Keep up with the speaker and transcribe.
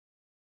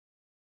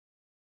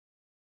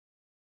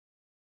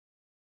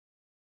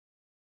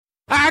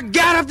I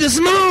got up this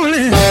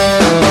morning,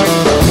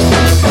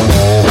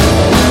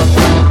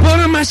 put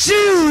on my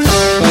shoes,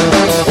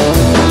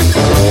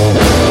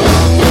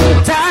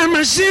 tied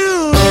my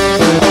shoes,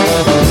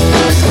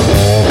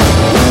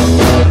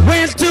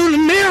 went to the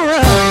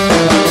mirror,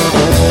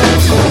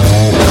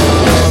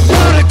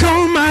 put a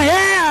comb my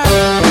hair,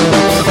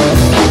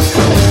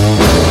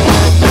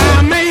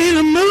 I made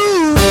a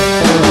move,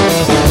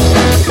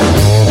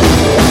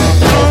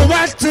 know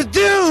what to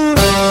do.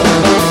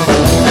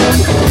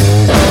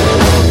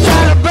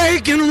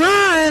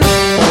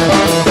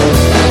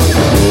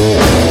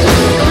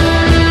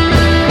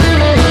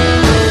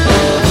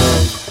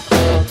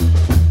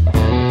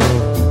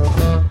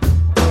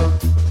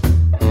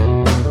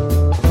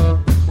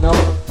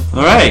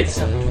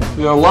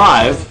 We are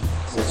live.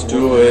 Let's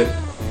do it.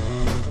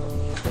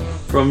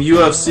 From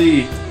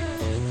UFC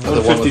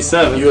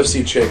 157.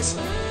 UFC chicks.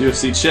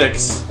 UFC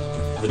chicks.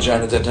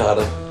 Vagina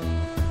dentata.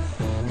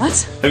 What?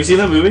 Have you seen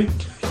that movie?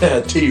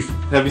 Yeah, teeth.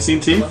 Have you seen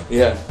Teeth?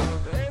 Yeah.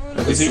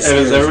 Has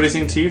everybody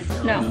seen Teeth?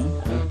 No.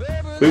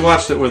 We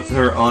watched it with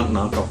her aunt and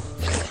uncle.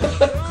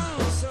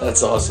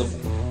 That's awesome.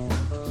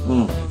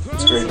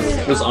 It's great.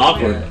 It was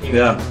awkward.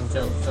 Yeah.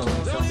 Fill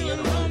the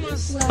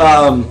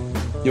other one.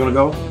 You want to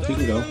go? You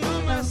can go.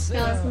 I was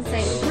gonna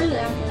say, it's really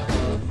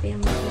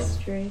family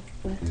history,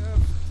 but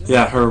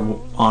Yeah, her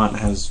aunt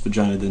has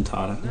vagina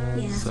dentata.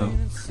 yeah. So,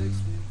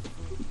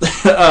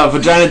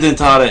 vagina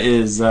dentata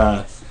is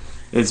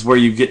it's where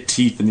you get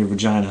teeth in your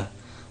vagina.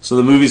 So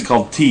the movie's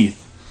called Teeth,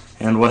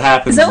 and what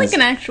happens? Is that like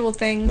an actual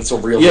thing? That's a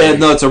real Yeah, thing.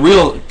 no, it's a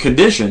real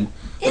condition.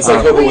 It's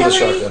like Hobo with a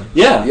shotgun.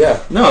 Yeah, Yeah.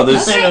 No,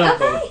 there's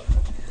Okay.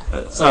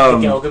 It's like the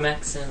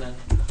Gilgamesh in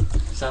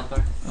South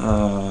Park.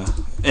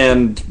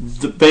 and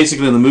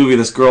basically in the movie,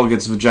 this girl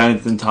gets vagina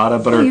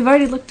dentata, but Oh, her you've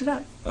already looked it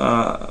up.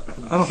 I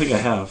don't think I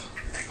have.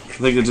 I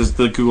think it just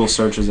the Google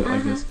searches it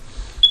like this.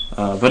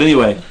 But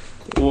anyway,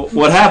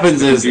 what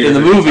happens is in the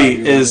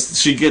movie is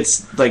she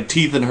gets like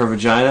teeth in her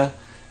vagina,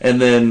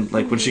 and then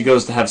like when she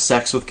goes to have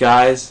sex with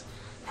guys,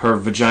 her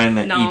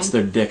vagina No. eats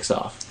their dicks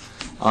off.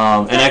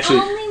 And But actually,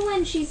 only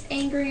when she's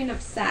angry and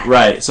upset.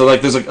 right. So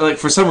like there's like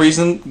for some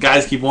reason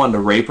guys keep wanting to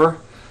rape her,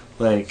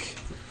 like.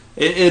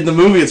 In the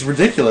movie, it's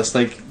ridiculous.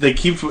 Like they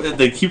keep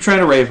trying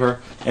to rape her,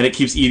 and it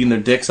keeps eating their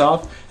dicks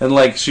off. And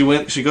like she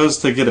goes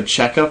to get a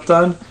checkup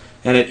done,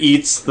 and it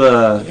eats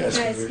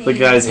the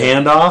guy's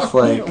hand off,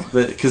 like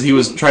because he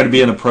was trying to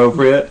be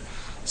inappropriate.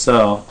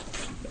 So,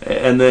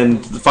 and then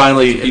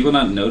finally, Do people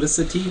not notice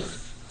the teeth?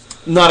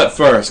 not at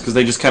first because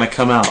they just kind of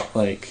come out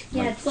like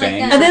Yeah, Like it's like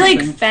fangs? Are they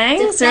like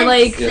fangs or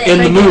like Defense in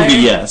the thing. movie.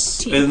 Yes,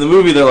 teeth. in the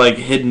movie they're like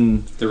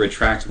hidden. The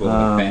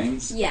retractable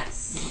fangs?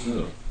 Yes.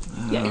 Ugh.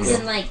 And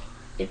then like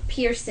it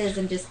pierces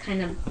and just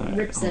kind of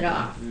rips it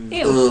off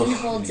Ew. and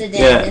holds it in.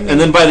 Yeah, and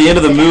then by the end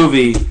of the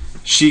movie,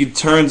 she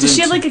turns Does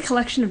she into. have like a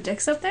collection of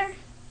dicks up there?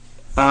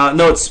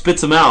 No, it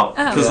spits them out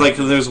Oh. because like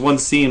there's one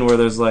scene where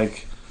there's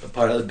like. A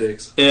pile of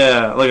dicks.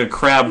 Yeah, like a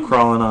crab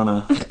crawling on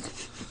a.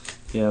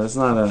 Yeah, it's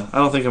not a. I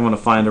don't think I'm gonna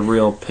find a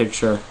real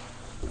picture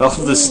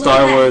of the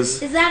Star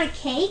Wars. Is that a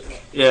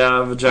cake?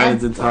 Yeah, vagina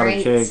That's dentata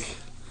great. cake.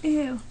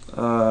 Ew.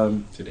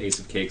 Did Ace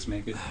of Cakes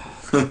make it?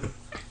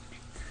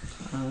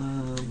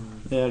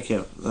 Yeah, I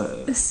can't.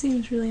 This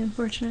seems really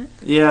unfortunate.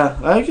 Yeah,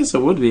 I guess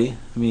it would be.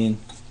 I mean,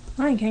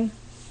 Lion King.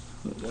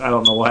 I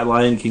don't know why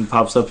Lion King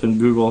pops up in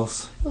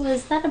Google's. Oh,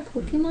 is that a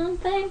Pokemon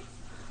thing?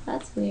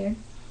 That's weird.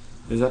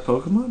 Is that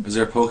Pokemon? Is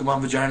there a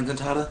Pokemon vagina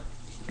dentata?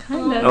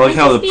 Kind I of. like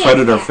how the It could be a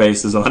Predator cat.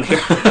 face is on here.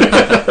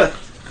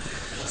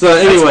 So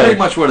That's anyway, pretty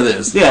much what it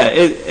is. yeah,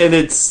 and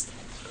it's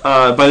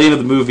by the end of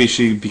the movie,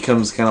 she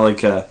becomes kind of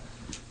like a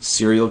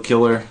serial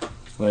killer,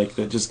 like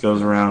that just goes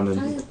around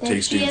and. There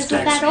Takes she dude's is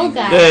with dicks. that old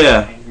guy.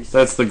 Yeah,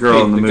 that's the girl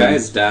Wait, in the the movie.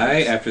 guys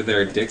die after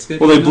their dicks get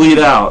Well, they eaten? bleed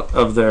out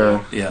of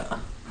their. Yeah.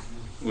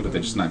 What, did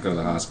they just not go to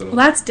the hospital?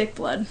 Well, that's dick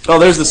blood. Oh,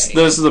 there's this.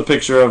 This is a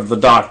picture of the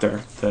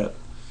doctor that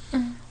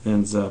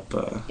ends up.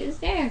 It was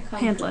very uncomfortable.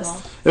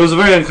 Handless. It was a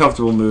very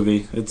uncomfortable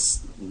movie.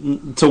 It's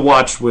to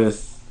watch with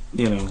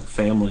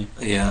family.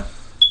 Yeah.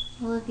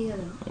 Olivia.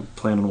 I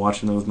plan on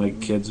watching it with my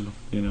kids.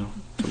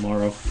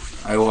 Tomorrow.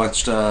 I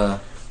watched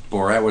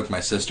Borat with my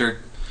sister,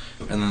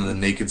 and then the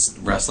naked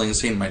wrestling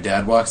scene, my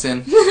dad walks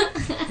in,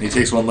 and he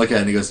takes one look at it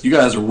and he goes, "You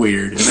guys are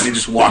weird," and then he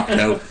just walked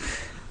out.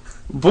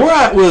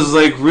 Borat was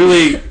like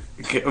really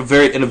a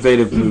very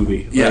innovative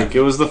movie. Yeah. Like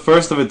it was the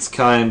first of its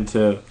kind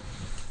to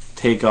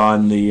take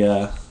on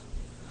the.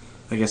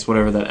 I guess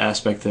whatever that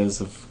aspect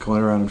is of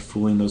going around and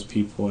fooling those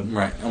people and.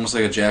 Right. Almost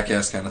like a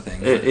Jackass kind of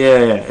thing.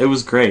 Yeah, it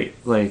was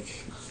great.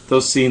 Like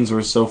those scenes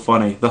were so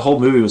funny. The whole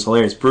movie was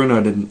hilarious.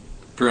 Bruno didn't.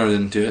 Bruno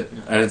didn't do it.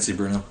 I didn't see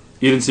Bruno.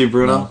 You didn't see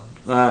Bruno?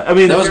 I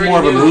mean, That was more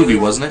of a movie,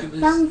 wasn't it?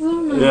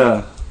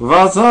 yeah.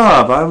 What's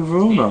up? I'm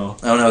Bruno.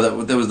 Oh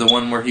no, that was the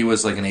one where he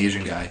was like an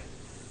Asian guy.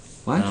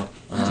 What? No,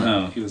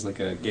 No, he was like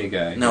a gay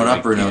guy. no,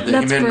 not Bruno. Yeah. He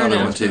That's made another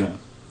Bruno. one too. Bruno.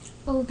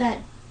 Oh, that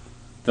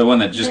The one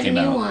that just the came new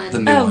out. one. The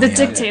new Oh, one, the yeah.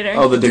 dictator.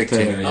 Oh, the The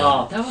dictator. Dictator, yeah.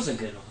 Oh, that was a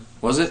good one.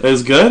 Was it? It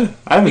was good.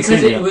 I haven't Because seen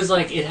it. it yet. was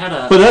like it had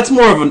a. But that's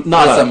more of a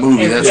not That's a a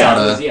movie. That's yeah, not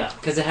it was, a. yeah,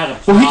 because it had a.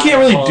 Well, he plot can't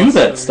really and do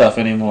that policy. stuff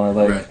anymore.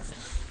 Like Right.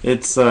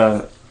 it's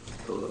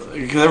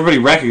everybody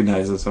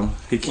recognizes him.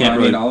 He Well, can't I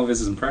really. mean, all of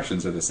his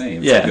impressions are the same.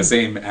 It's Yeah. like the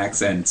same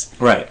accent,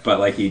 Right. but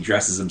like he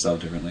dresses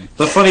himself differently.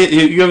 The funny,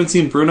 you haven't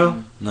seen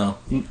Bruno? No.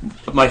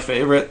 My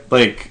favorite,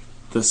 like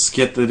the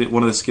skit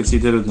one of the skits he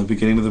did in the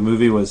beginning of the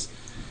movie was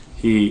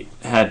he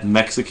had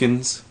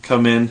Mexicans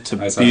come in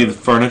to I saw be it. the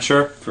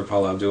furniture, For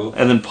Paul Abdul.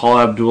 and then Paul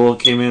Abdul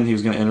came in. He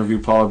was going to interview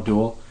Paul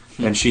Abdul,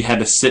 and she had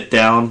to sit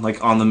down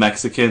like on the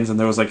Mexicans, and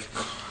there was a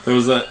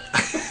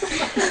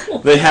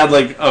they had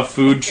like a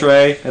food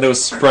tray, and it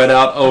was spread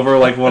out over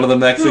like one of the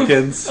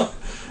Mexicans.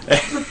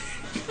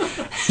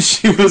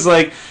 She was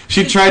like,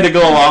 she tried to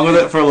go along with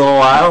it for a little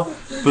while,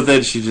 but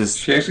then she just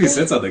She actually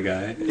sits on the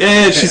guy.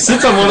 yeah, she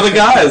sits on one of the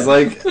guys,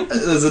 like,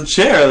 as a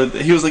chair.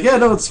 He was like, yeah,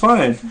 no, it's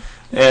fine.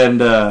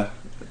 And then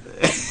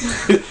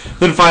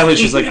finally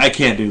she's like, I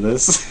can't do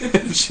this.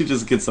 She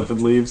just gets up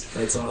and leaves.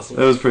 That's awesome.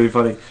 That was pretty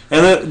funny.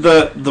 And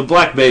the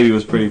black baby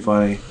was pretty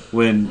funny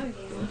when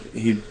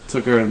he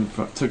took him in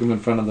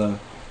front of the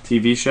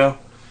TV show.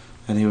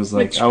 And he was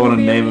like, Which I want to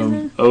movie name are we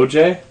him in?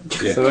 OJ.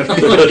 Yeah. So, and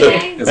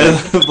Okay.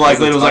 the black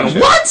lady was like,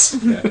 what?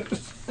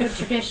 A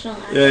traditional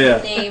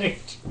Yeah. name.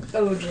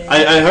 OJ.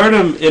 I heard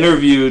him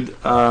interviewed.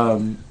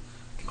 I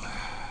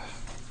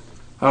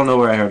don't know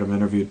where I heard him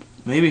interviewed.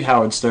 Maybe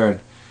Howard Stern.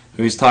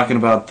 He's talking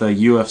about the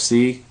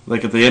UFC.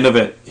 Like at the end of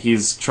it,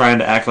 he's trying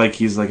to act like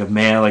he's like a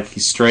man, like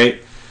he's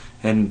straight,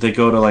 and they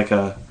go to like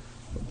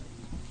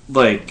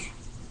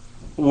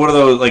one of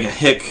those like a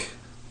hick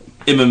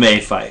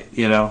MMA fight,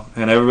 you know.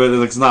 And everybody,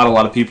 like, it's not a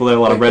lot of people there, a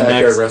lot of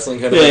backyard rednecks. wrestling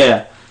kind of Yeah, thing?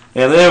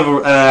 yeah. And they have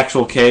an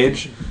actual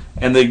cage,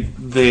 and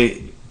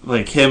they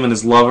like him and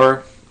his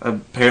lover.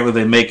 Apparently,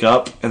 they make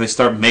up and they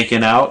start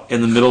making out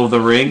in the middle of the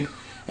ring,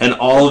 and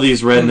all of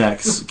these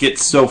rednecks get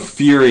so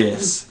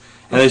furious,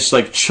 and they're just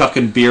like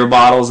chucking beer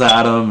bottles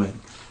at him, and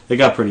it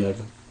got pretty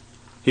ugly.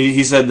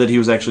 He said that he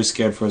was actually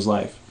scared for his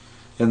life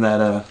in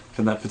that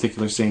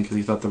particular scene because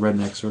he thought the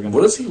rednecks were gonna.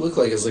 What does he look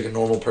like as like a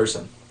normal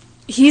person?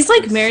 He's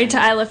like married to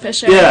Isla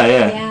Fisher. Yeah,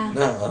 yeah. Yeah.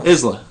 No.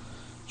 Isla.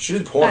 She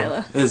did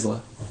porn.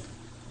 Isla.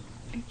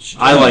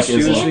 I like She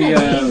was Isla.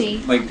 the,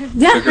 Baby. like,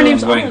 Yeah, the her girl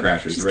name's in Wedding Olive.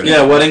 Crashers. the She's redhead.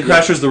 Yeah, Wedding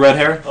Crashers, the red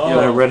hair. Oh.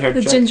 Yeah, the red hair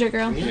The chick. ginger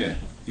girl. Yeah.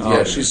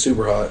 Yeah, she's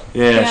super hot.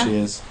 Yeah, Yeah. she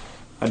is.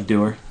 I'd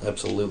do her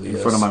Absolutely. in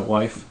Yes. front of my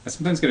wife. I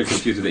sometimes get her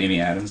confused with Amy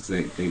Adams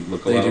because they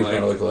look a They lot do alike.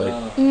 kind of look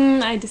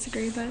alike. I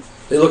disagree, but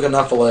They look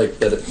enough alike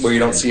that where you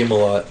don't see them a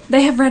lot.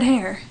 they have red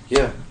hair.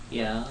 Yeah.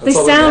 Yeah. They That's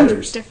all that sound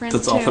matters. different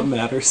That's too. all that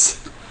matters.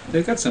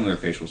 They've got similar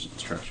facial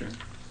structure.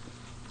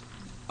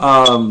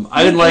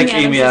 I didn't like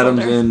Amy Amy Adams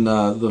Adams is in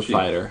The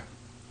Fighter.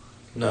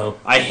 No.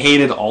 I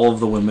hated all of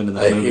the women in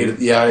that I movie. hated.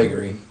 Yeah, I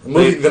agree.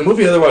 The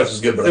movie otherwise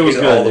was good, but It I was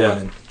hated all good, the yeah.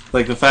 women.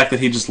 Like the fact that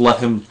he just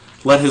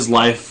let his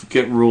life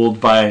get ruled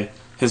by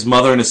his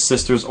mother and his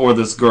sisters or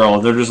this girl.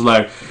 They're just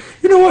like,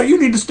 you know what? You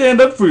need to stand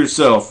up for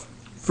yourself,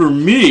 for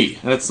me.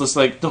 And it's just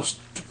like, no,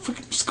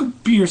 fucking just go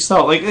be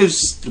yourself. Like it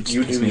just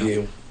You pissed do me off.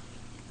 you.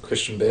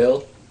 Christian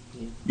Bale.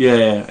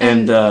 Yeah,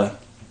 and Mark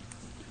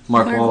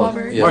Mark Wahlberg.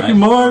 Wahlberg. Yeah. Marky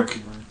Mark.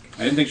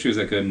 I didn't think she was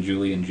that good in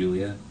Julie and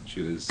Julia.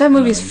 She was. That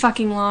movie's annoying.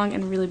 fucking long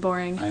and really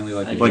boring. I only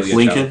like the Like Julia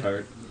Lincoln? Child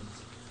part.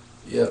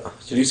 Yeah.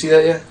 Did you see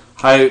that yet?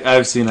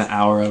 I've seen an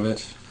hour of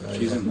it.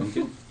 She's Yeah. in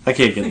Lincoln. I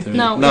can't get through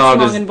No, it. it's I'm long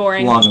just and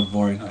boring. Long and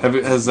boring.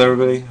 Has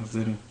everybody?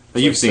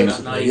 You've seen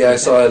it. Not Yeah, I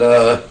saw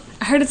it.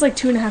 I heard it's like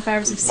 2.5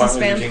 hours of Martin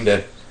Luther C-SPAN. King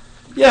Day.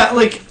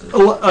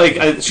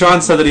 Yeah,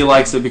 Sean said that he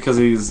likes it because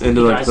he's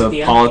into like Guys at the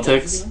the end?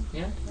 politics.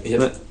 Yeah.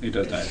 Yep. He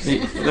does die.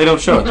 They don't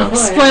show it though,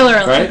 Spoiler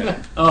alert. right?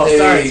 Oh,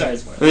 Hey. sorry.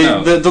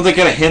 Don't they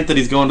get a hint that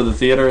he's going to the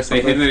theater or They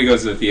something? hint that he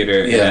goes to the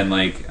theater, Yeah. and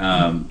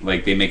then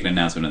like they make an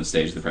announcement on the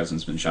stage. The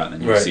president's been shot, and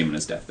then you Right. see him in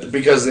his deathbed.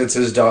 Because it's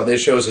his daughter. They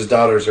shows his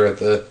daughters are at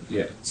the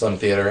Yeah, Sun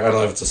Theater. I don't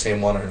know if it's the same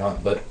one or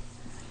not, but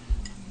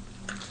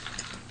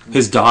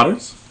His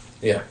daughters?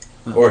 yeah.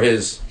 Or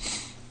his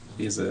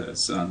he has a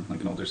son,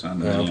 like an older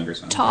son, and Oh. a younger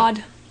son.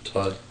 Todd.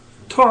 Todd.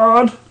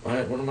 Todd.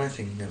 Alright, what am I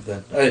thinking of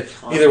then?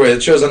 Either way,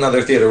 it shows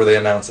another theater where they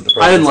announce that the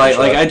I didn't president's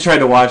like. been I shot. tried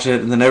to watch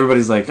it, and then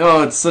everybody's like,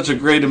 "Oh, it's such a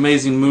great,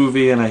 amazing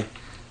movie," and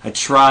I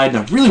tried, and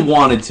I really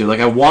wanted to. Like,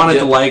 I wanted to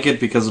Yep. like it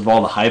because of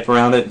all the hype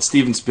around it. And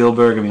Steven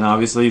Spielberg. I mean,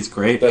 obviously, he's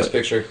great. Best but-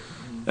 Picture.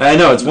 I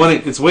know it's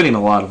winning. It's winning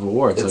a lot of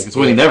awards. It's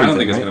winning I everything. don't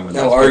think it's right? gonna win.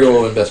 No, Best Argo Picture.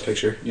 will win Best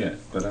Picture. Yeah,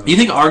 but I don't You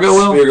think Argo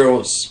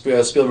will?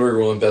 Spielberg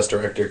will win Best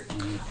Director.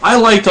 I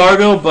liked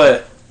Argo,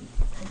 but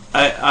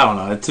I don't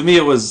know. To me,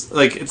 it was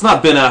like it's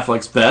not Ben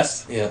Affleck's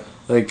best. Yeah.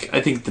 Like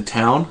I think The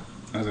Town.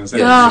 I was gonna say.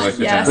 Yeah. I like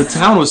the yes. The town.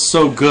 Town was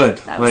so good.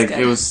 That was Like good.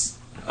 it was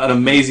an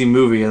amazing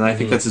movie, and I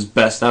think that's his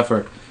best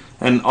effort.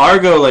 And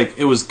Argo, like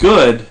it was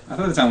good. I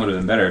thought the town would have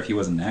been better if he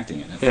wasn't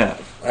acting in it. Yeah.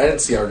 I didn't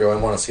see Argo. I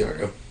want to see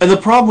Argo. And the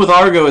problem with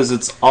Argo is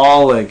it's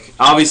all like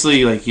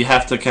obviously like you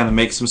have to kind of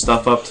make some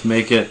stuff up to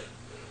make it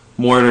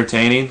more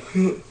entertaining,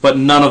 but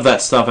none of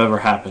that stuff ever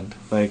happened.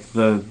 Like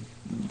Yeah,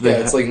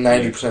 it's like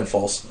 90%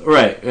 false.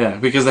 right, yeah,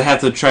 because they have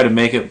to try to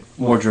make it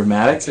more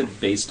dramatic. It's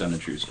based on a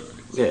true story.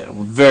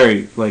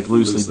 very like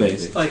loosely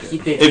based. Like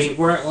they If-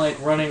 weren't like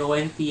running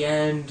away at the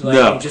end. Like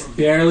No. they just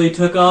barely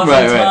took off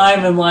Right, in right.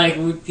 time, and like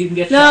we didn't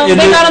get. No, shot. In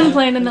they the- got on the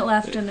plane and it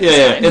left. And it was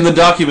Yeah. fine. In the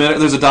documentary,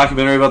 there's a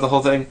documentary about the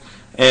whole thing,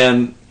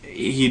 and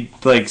he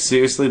like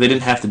seriously, they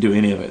didn't have to do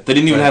any of it. They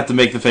didn't even Right. have to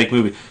make the fake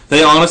movie.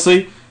 They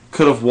honestly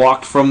could have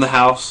walked from the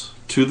house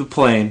to the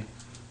plane,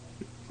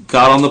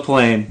 got on the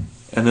plane,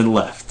 and then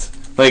left.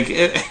 Like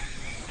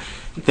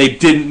they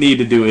didn't need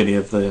to do any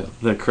of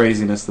the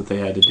craziness that they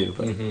had to do.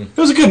 But it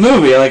was a good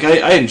movie. Like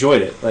I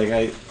enjoyed it. Like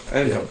I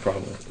didn't have a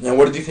problem with it. Now,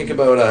 what did you think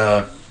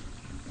about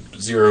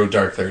Zero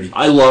Dark 30?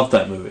 I loved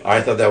that movie.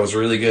 I thought that was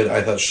really good.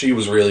 I thought she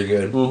was really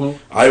good. Mm-hmm.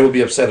 I will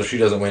be upset if she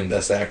doesn't win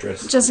Best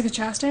Actress. Jessica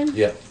Chastain.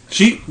 Yeah.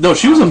 She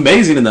was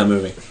amazing in that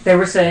movie. They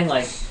were saying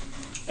like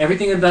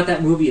everything about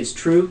that movie is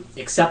true,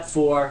 except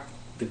for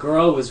the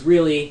girl was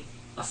really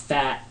a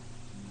fat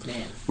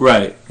man.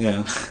 Right.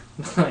 Yeah.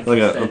 like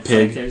a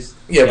pig. there's,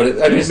 Yeah, but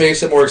it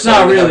makes it more it's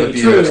not exciting to have really it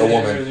be true. a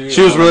woman.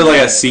 She was really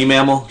like a sea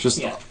mammal, just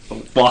Yeah.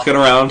 walking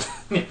around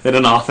in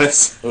an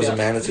office. It was a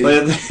manatee.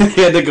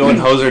 They had to go and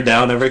hose her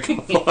down every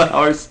couple of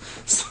hours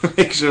to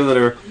make sure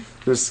that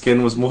her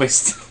skin was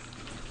moist.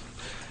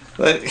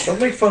 But, Don't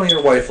make fun of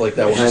your wife like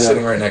that when I she's know.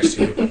 sitting right next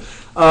to you.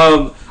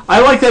 I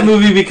like that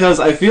movie because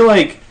I feel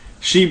like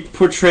she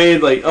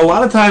portrayed like a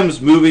lot of times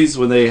movies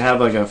when they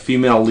have like a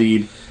female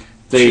lead,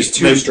 She's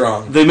too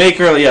strong. They make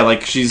her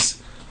like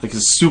she's like a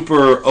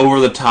super over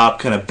the top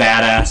kind of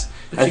badass.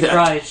 But she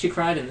cried. She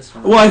cried in this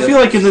one. Well, I feel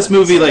like in this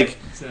movie, like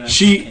So,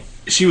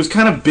 she was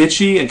kind of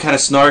bitchy and kind of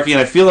snarky, and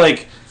I feel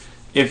like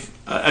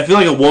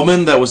a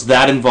woman that was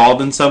that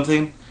involved in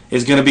something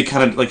is going to be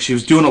kind of like she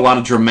was doing a lot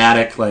of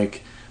dramatic,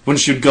 like when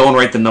she would go and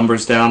write the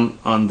numbers down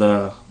on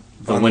the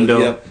window.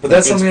 Yeah, but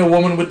that's something a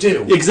woman would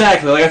do.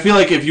 Exactly. Like I feel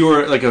like if you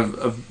were like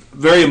a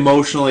very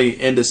emotionally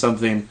into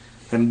something,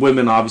 and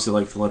women obviously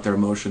like to let their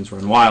emotions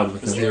run wild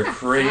with Because it. they're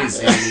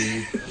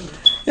crazy.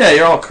 Yeah,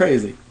 you're all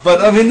crazy.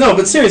 But I mean, no.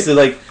 But seriously,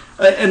 like,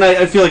 and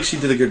I feel like she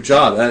did a good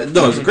job.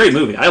 No, it was a great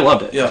movie. I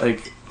loved it. Yeah.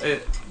 Like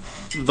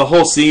the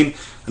whole scene.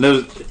 And it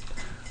was,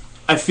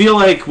 I feel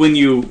like when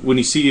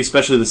you see,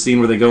 especially the scene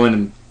where they go in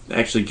and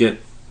actually get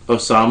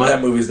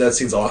Osama. That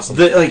scene's awesome.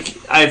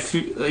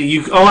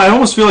 I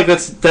almost feel like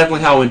that's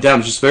definitely how it went down.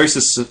 It's just very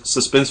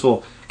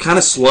suspenseful, kind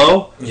of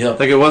slow. Yep.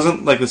 Like it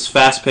wasn't like this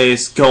fast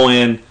paced, go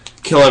in,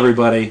 kill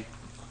everybody,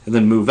 and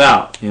then move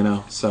out.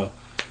 So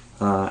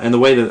and the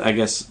way that I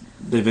guess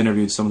they've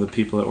interviewed some of the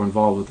people that were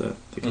involved with it,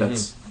 I think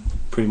that's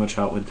pretty much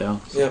how it went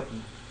down. So. Yep.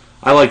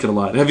 I liked it a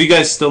lot. Have you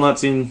guys still not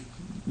seen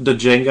the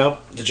Django?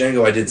 The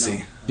Django I did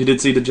see. You did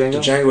see the Django? The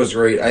Django was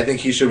great. I think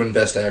he should win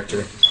Best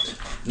Actor.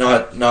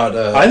 Not.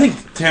 I think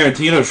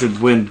Tarantino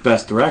should win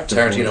Best Director.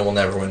 Tarantino will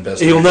never win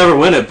Best. He'll Actor. never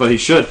win it, but he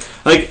should.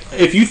 Like,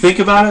 if you think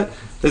about it,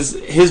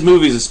 his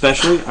movies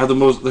especially are the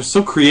most. They're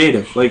so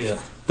creative. Like,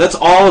 that's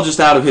all just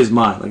out of his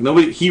mind. Like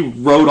nobody. He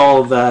wrote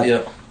all of that.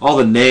 Yeah. All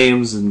the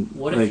names and.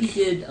 What like, if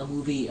he did a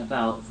movie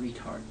about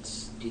retards?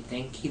 Do you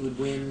think he would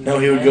win? No,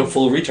 he would go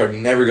full retard.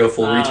 He'd never go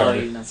full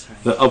retard. That's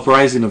right. The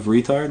uprising of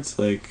retards.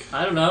 Like.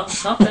 I don't know.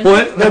 Something.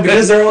 What? No,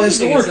 because they're all I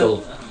think it's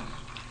historical.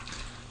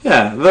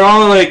 Yeah, they're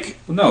all like.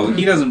 No,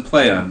 he doesn't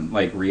play on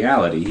like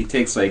reality. He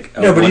takes like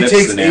a No, but he what-if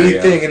takes scenario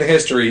anything in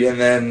history and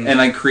then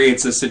and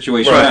creates a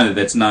situation Right. around it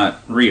that's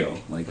not real.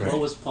 Like What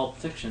was Pulp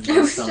Fiction? I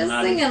was based on? just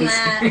Not thinking in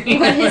that. history.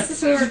 What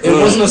historical?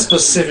 it wasn't a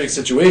specific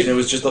situation. It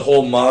was just the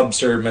whole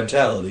mobster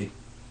mentality.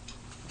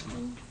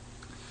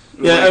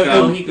 Yeah,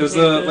 like, he it could was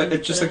take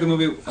it's just like the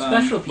movie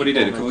Special what he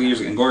did a people couple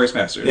years ago, Inglourious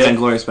Basterds. Yeah,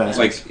 Inglourious Basterds.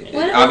 Like What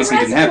it about obviously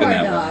didn't happen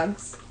Reservoir that way.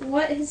 Dogs?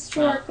 What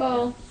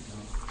historical?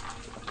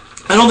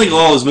 I don't think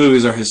all his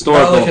movies are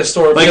historical. Not like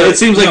historical. Like it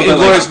seems like No, but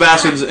Inglourious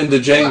Basterds and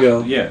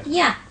Django. Yeah.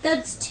 Yeah,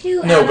 that's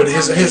two. No, out but of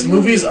his how many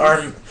movies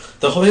aren't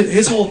the whole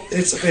his whole.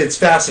 It's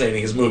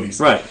fascinating. His movies,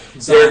 Right.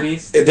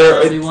 Zombies. They're- the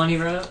early one he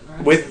wrote.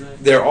 Right?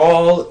 they're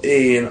all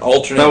in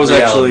alternate. That was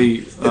reality.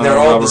 actually, and they're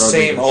all Robert the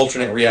same Rodriguez.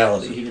 alternate So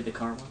reality. he did the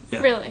car one.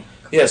 Yeah. Really?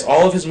 Yes,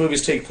 all of his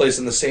movies take place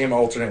in the same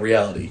alternate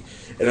reality,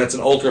 and that's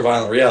an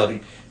ultra-violent reality.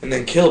 And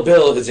then Kill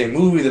Bill is a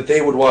movie that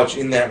they would watch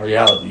in that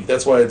reality.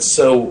 That's why it's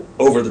so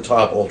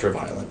over-the-top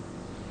ultra-violent.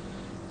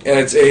 And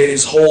it's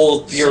his whole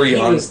theory so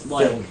he on was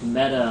like film.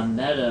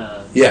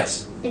 meta.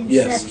 Yes.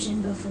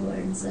 Inception before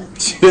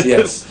Inception.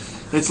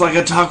 Yes. It's like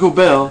a Taco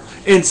Bell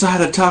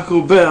inside a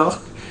Taco Bell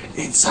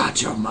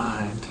inside your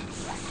mind.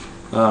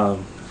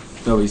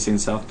 Nobody's seen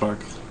South Park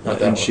Not in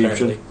that one, Sheepshead.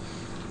 apparently.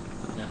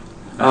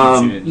 I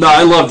haven't seen it. No,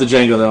 I love the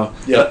Django though.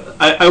 Yeah.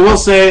 I will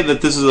say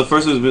that this is the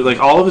first of his movies. Like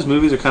all of his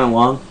movies are kind of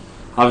long.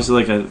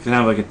 Obviously, can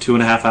have like a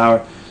 2.5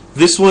 hour.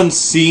 This one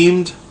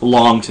seemed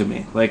long to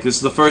me. Like this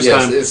is the first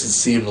Yes, time. this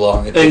seemed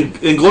long. It And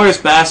didn't- Inglourious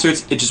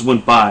Basterds, it just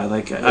went by.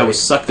 Like I was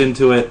Right. sucked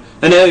into it.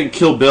 And then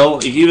Kill Bill.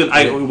 I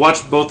Yeah.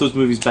 watched both those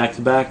movies back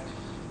to back,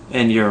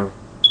 and you're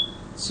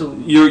So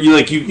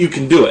like you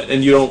can do it,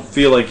 and you don't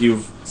feel like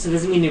you've. So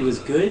does it mean it was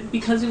good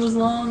because it was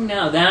long?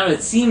 Now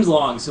it seems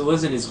long, so it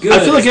wasn't as good. I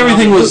feel like as the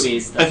everything other was.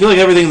 movies. I feel like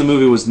everything in the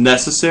movie was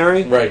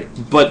necessary, Right.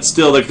 but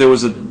still, like there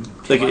was a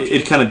like much.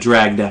 it kind of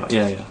dragged out.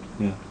 Yeah,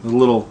 a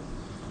little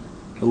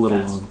a little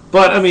Pass. long.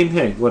 But I mean,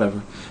 hey,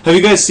 whatever. Have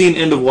you guys seen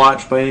End of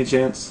Watch by any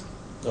chance?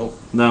 Nope.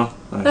 No. All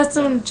right. That's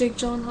the one with Jake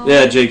Gyllenhaal.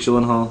 Yeah, Jake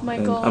Gyllenhaal,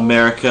 Michael and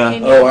America.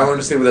 Caine. Oh, I want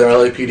to see with the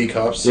LAPD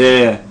cops.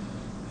 Yeah.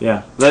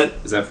 That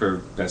Is that for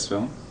best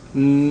film?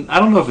 I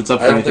don't know if it's up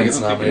for I don't anything. think it's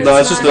nominated. No,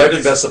 it's just It might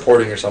be best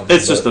supporting or something.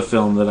 It's just but- a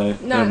film that I,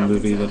 No, I a don't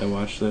movie think so. that I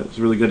watched that was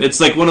really good. It's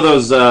like one of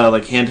those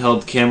like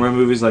handheld camera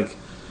movies, like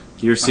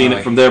you're seeing Oh,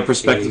 it from their I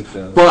perspective, hate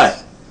those.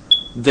 but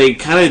they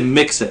kind of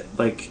mix it.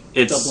 Like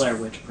The it's Blair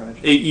Witch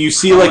Project. you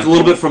see like a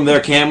little bit from their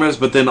cameras,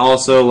 but then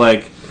also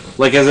like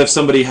as if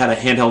somebody had a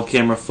handheld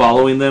camera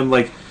following them.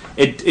 Like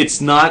it's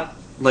not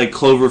like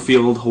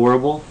Cloverfield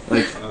horrible.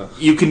 Like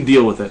you can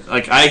deal with it.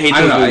 Like I hate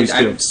I those don't know. movies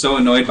too. I'm so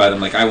annoyed by them.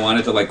 Like I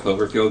wanted to like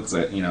Cloverfield because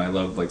I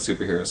love like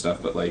superhero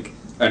stuff, but like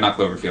not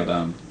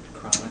Cloverfield,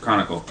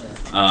 Chronicle.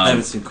 I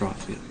haven't seen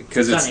Cloverfield.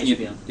 Because It's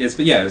it's on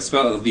HBO. it's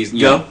about these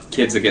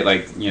kids that get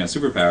like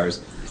superpowers,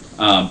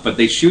 but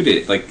they shoot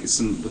it like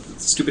with a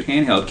stupid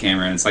handheld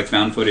camera, and it's like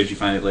found footage. You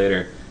find it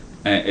later,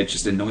 and it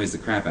just annoys the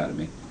crap out of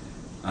me.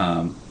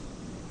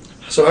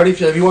 So how do you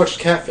feel? Have you watched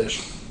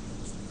Catfish?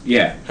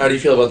 Yeah, How do you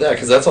feel about that?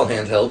 Because that's all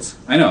handhelds.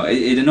 I know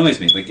it annoys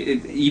me. Like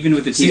even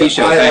with the See, TV shows,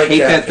 I I like hate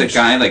that the Catfish.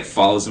 guy like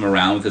follows him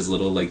around with his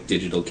little like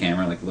digital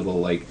camera, like little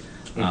like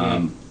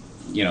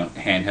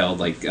handheld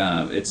like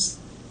it's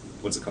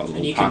what's it called? A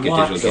And you little can pocket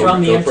watch digital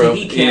from the GoPro.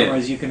 MTV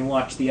cameras. You can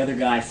watch the other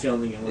guy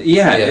filming it. With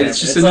Yeah, Yeah. it's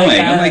just It's like,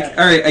 annoying. I'm like,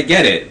 all right, I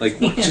get it. Like,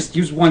 Yeah. just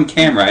use one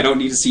camera. I don't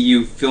need to see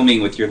you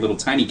filming with your little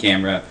tiny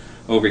camera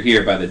over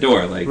here by the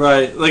door. Like,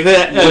 Right, like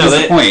that. what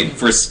is the point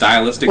for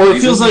stylistic Well, it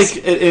reasons? feels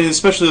like,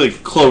 especially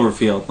like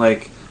Cloverfield.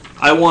 Like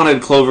I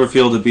wanted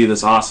Cloverfield to be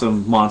this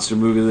awesome monster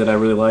movie that I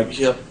really like.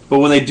 Yep. But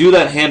when they do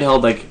that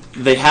handheld, like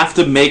they have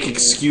to make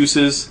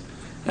excuses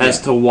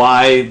as to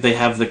why they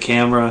have the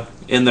camera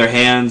in their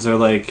hands, or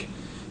like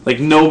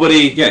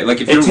nobody. yeah,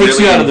 like if it you're takes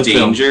really you out in of the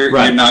film. danger,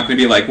 Right. you're not going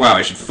to be like, wow,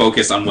 I should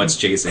focus on what's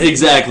chasing.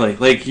 Exactly.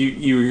 Like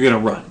you're gonna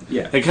run.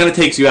 Yeah. It kind of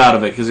takes you out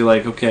of it because you're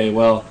like, okay,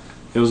 well,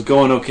 it was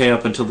going okay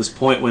up until this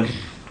point when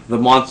the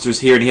monster's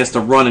here and he has to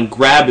run and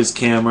grab his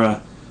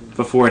camera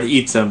before it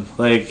eats him.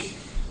 Like,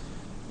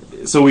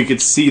 so we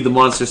could see the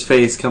monster's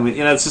face coming.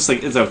 You know, it's just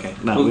like, it's okay.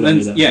 No, Well, we don't then,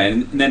 do that. yeah,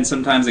 and then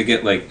sometimes they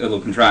get like a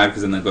little contrived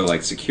because then they'll go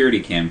like security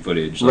cam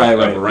footage, like,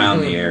 Right. of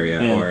around the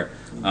area, Yeah.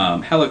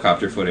 or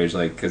helicopter footage,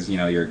 like because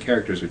your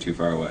characters are too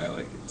far away.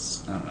 Like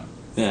it's I don't know.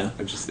 Yeah.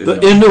 It just The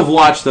end of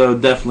Watch, though,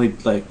 definitely,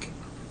 like,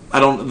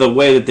 the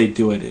way that they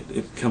do it,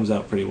 it comes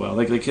out pretty well.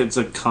 Like it's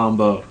a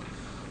combo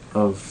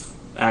of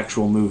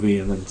actual movie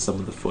and then some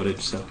of the footage,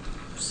 so.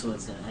 So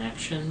it's an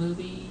action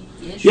movie.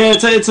 Yeah,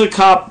 it's a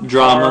cop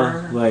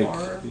drama, like,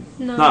 horror,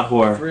 No. not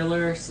horror.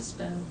 thriller,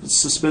 suspense.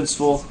 It's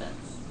suspenseful, Suspense.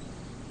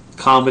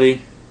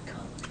 comedy.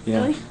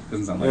 Yeah. Really?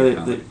 doesn't sound Yeah, like a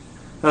comedy.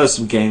 there's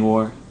some gang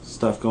war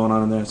stuff going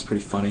on in there. It's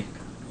pretty funny,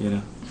 you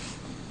know.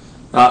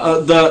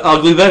 The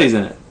Ugly Betty's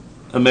in it.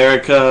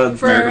 America.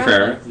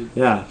 America Ferrera.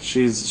 Yeah,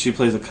 she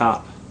plays a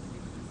cop.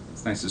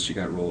 It's nice that she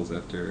got roles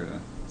after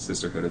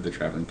Sisterhood of the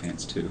Traveling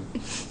Pants too.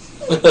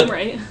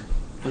 Right.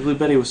 Ugly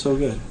Betty was so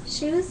good.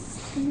 She was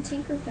in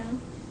Tinkerbell.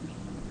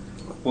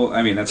 Well,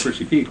 I mean, that's where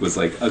she peaked, was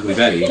like Ugly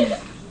Betty,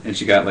 and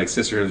she got like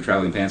Sisterhood of the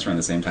Traveling Pants around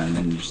the same time, and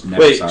then you just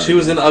never Wait, saw her she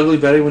was in again. Ugly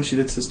Betty when she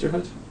did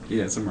Sisterhood?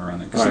 Yeah, somewhere around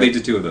there. So Alright. they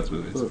did two of those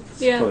movies. It's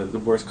Yeah. probably the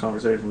worst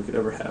conversation we could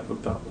ever have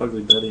about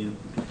Ugly Betty and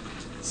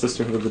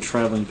Sisterhood of the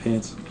Traveling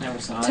Pants. Never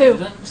saw Two. it.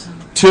 Event.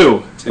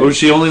 Two. Two. Was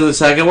she only in the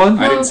second one?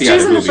 I Well, didn't see she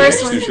was either in the movie. first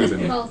I just one. knew she was in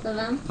it. Both of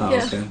them. Oh,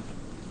 Yeah. okay.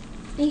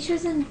 I think she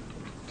was in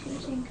two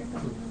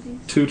Tinkerbell movies.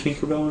 Two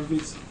Tinkerbell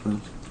movies?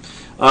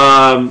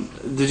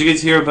 Did you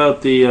guys hear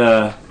about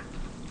the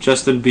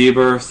Justin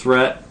Bieber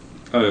threat?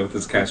 Oh, with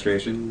this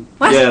castration.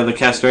 What? Yeah, the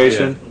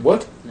castration.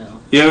 What? No.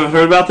 You haven't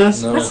heard about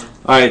this? No.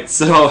 Alright,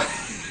 so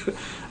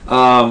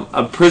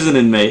a prison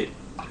inmate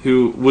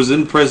who was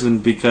in prison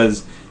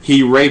because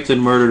he raped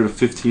and murdered a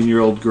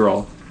 15-year-old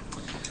girl.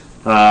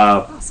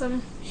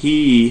 Awesome.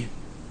 He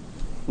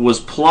was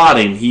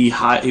plotting. He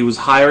was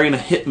hiring a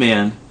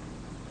hitman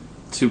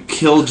to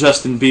kill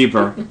Justin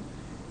Bieber,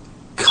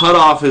 cut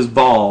off his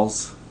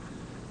balls,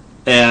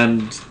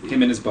 and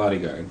Him and his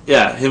bodyguard.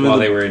 yeah, him While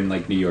and they were in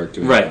like New York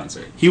doing a right.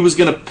 concert. He was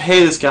going to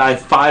pay this guy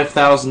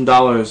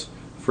 $5,000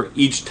 for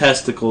each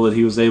testicle that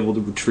he was able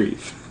to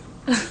retrieve.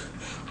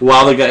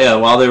 While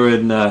they were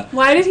in.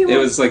 Why did he? It want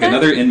was like that?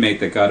 another inmate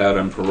that got out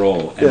on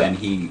parole, and Yeah. then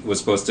he was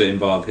supposed to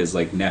involve his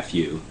like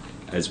nephew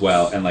as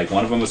well, and like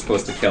one of them was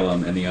supposed to kill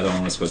him, and the other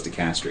one was supposed to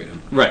castrate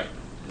him. Right.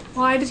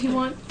 Why did he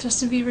want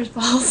Justin Bieber's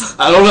balls?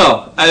 I don't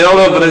know,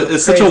 but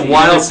it's such a Crazy.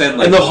 wild. They said,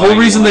 like, and the why whole you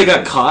reason they want got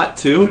it. caught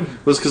too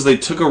was because they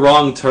took a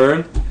wrong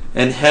turn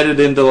and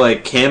headed into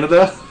like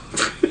Canada,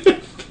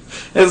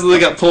 and so they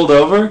got pulled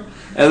over,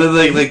 and then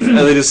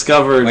they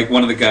discovered Like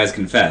one of the guys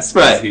confessed.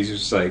 Right. He's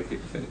just like,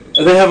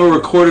 they have a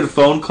recorded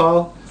phone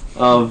call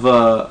of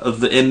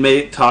the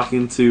inmate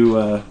talking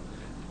to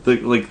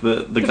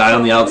the guy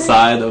on the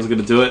outside that was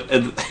going to do it,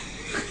 and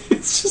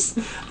it's just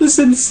this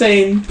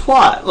insane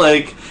plot.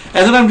 Like,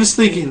 and then I'm just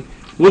thinking,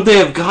 would they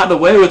have gotten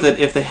away with it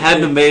if they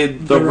hadn't have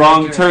made the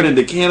wrong turn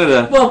into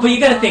Canada? Well, but you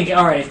got to think.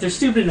 All right, if they're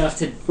stupid enough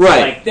to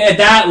Right. they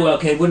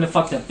wouldn't have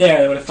fucked up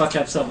there. They would have fucked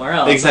up somewhere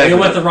else. Exactly. They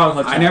went the wrong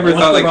hotel. I never They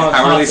went thought, the like, wrong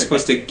how are they concert.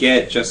 supposed to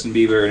get Justin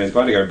Bieber and his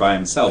bodyguard by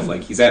himself?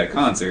 Like, he's at a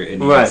concert in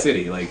New Right. York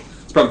City. Like,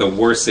 it's probably the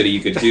worst city you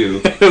could do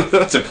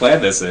to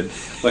plan this in.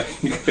 Like,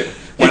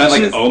 why not,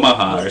 like,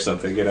 Omaha or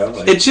something, you know?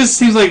 Like, It just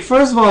seems like,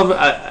 first of all,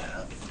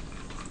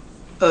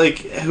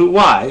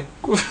 why?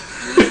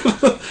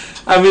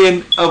 I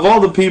mean, of all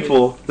the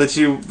people that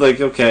you, like,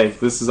 okay,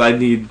 I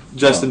need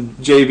Justin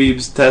J.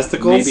 Bieb's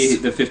testicles. maybe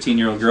the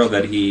 15-year-old girl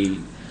that he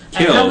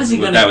And how killed, was he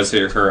gonna- that was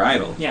her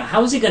idol. Yeah,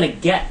 how is he going to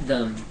get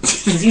them?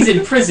 Because he's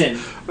in prison.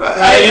 Right?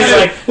 Right? He's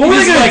like, What were they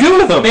he's going to like, do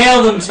with them?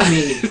 mail them to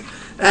me.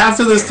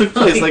 After this took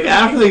place, like,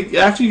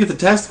 after you get the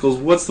testicles,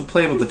 what's the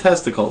plan with the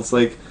testicles?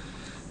 Like,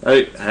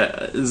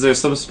 is there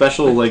some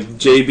special, like,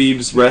 J.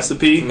 Bieb's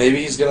recipe?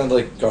 Maybe he's gonna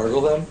like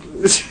gargle them.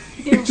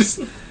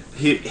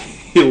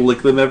 He'll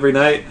lick them every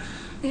night.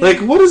 Like,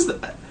 what is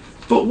that?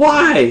 But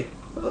why?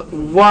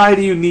 Why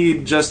do you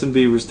need Justin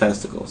Bieber's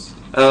testicles?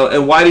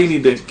 And why do you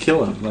need to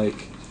kill him? Like,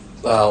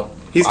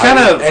 he's kind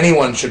of...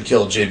 Anyone should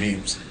kill J.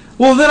 Biebs.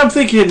 Well, then I'm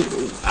thinking,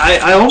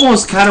 I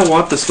almost kind of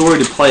want the story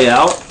to play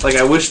out. Like,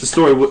 I wish the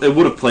story it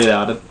would have played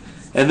out.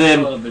 And A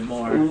then, little bit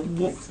more.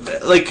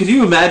 like, could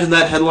you imagine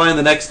that headline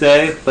the next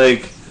day?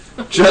 Like,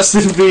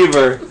 Justin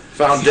Bieber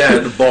Found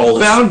dead, balls.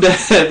 found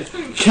dead,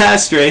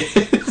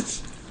 castrated.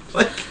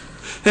 Like,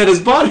 and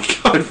his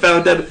bodyguard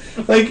found dead.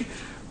 Like,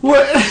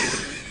 what?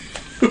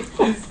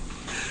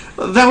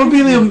 That would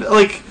be the,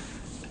 like,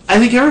 I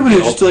think everybody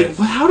would just be like,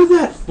 well, how did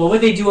that... What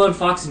would they do on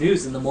Fox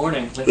News in the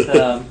morning with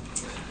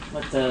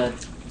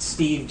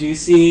Steve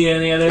Ducey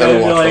and the other? I don't They'd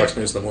be watch like, Fox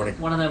News in the morning.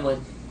 one of them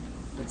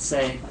would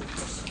say,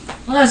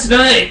 last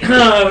night,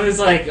 it was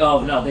like,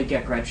 oh no, they'd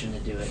get Gretchen to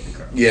do it. The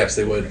girl. Yes,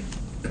 they would.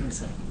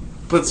 So,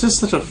 But it's just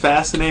such a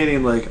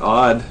fascinating, like,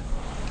 odd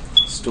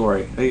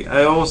story.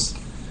 I almost...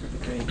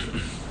 great.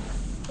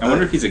 I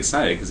wonder if he's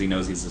excited because he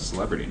knows he's a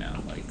celebrity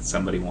now. Like,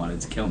 somebody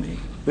wanted to kill me.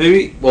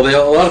 Maybe... Well, a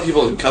lot of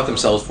people cut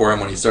themselves for him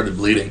when he started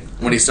bleeding.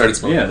 When he started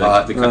smoking Yeah,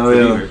 pot. they cut for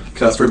Bieber.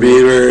 Cuts for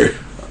Bieber.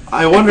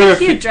 I wonder I if...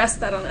 think he addressed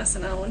that on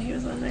SNL when he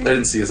was on I there.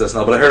 didn't see his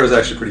SNL, but I heard it was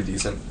actually pretty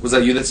decent. Was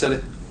that you that said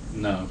it?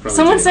 No, probably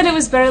Someone Dave. said it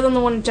was better than the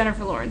one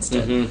Jennifer Lawrence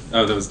did. Mm-hmm.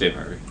 Oh, that was Dave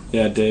Harvey.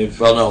 Yeah, Dave.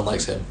 Well, no one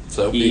likes him,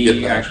 so he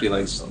He actually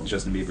likes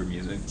Justin Bieber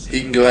music.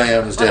 he can go hang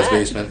out in his dad's What?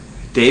 basement.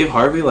 Dave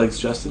Harvey likes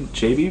Justin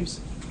J. Biebs?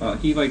 Well,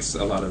 he likes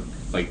a lot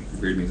of, like,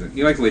 weird music.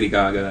 He likes Lady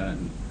Gaga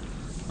and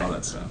all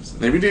that stuff. So.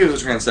 Maybe dude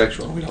is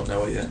transsexual. We don't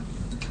know it yet.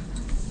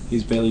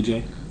 He's Bailey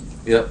J.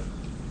 Yep.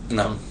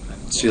 No,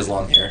 she has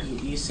long hair.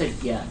 You said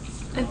yeah.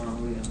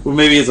 Well,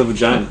 maybe it's a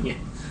vagina.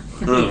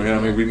 Yeah.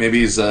 Maybe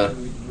he's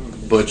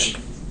butch.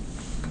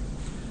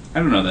 I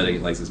don't know that he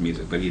likes his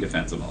music, but he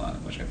defends him a lot,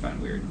 which I find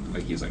weird.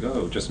 Like, he's like,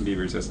 oh, Justin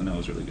Bieber's SNL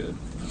is really good.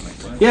 I'm like,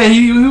 what? Yeah,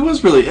 he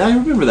was really... I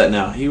remember that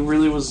now. He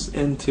really was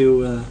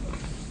into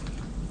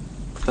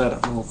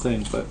that whole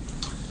thing, but...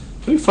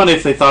 It'd be funny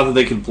if they thought that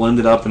they could blend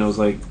it up and it was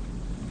like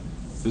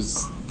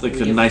a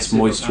give nice it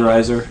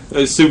moisturizer.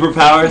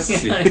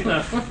 Superpowers? Yeah, I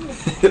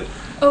know.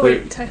 Oh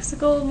wait,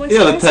 testicle moisturizer?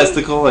 Yeah, the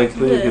testicle, like,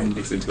 they Yeah. could...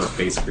 Makes it into a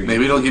face cream.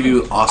 Maybe it'll give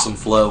you awesome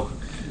flow.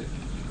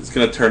 It's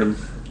gonna turn him...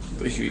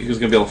 He was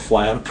gonna be able to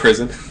fly out of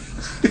prison.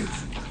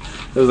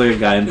 There was like a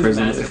guy in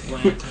prison. Massive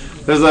plant.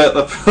 There's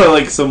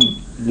like some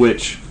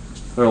witch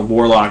or a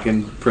warlock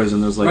in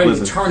prison. There's like, Right, you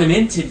listen, turn him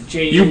into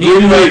J. You and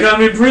bring he's me- like,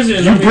 I'm in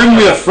prison. you bring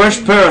me a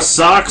fresh pair of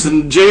socks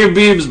and J.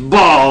 Bieb's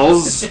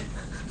balls,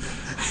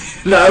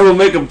 and I will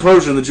make a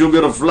potion that you'll be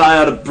able to fly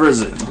out of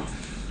prison.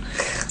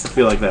 I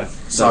feel like that.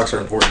 Socks are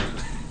important.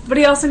 But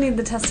he also needs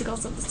the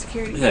testicles of the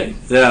security. Hey,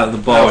 yeah, the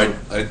Oh, balls.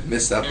 I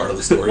missed that part of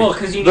the story. Well,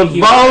 because you The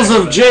need balls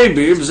of J.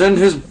 Biebs and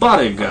his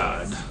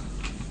bodyguard.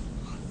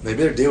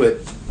 Maybe they're do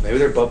it. Maybe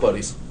they're butt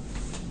buddies.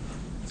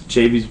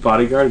 J. Biebs'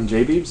 bodyguard and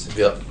J. Biebs?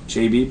 Yep.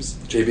 J. Biebs?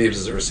 J. Biebs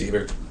is a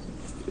receiver.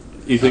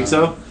 You think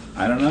so?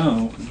 I don't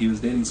know. He was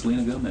dating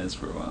Selena Gomez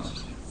for a while.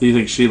 Do you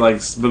think she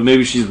likes, but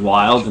maybe she's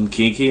wild and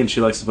kinky and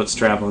she likes to put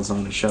strap-ons on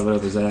and shove it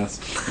up his ass?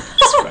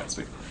 Surprised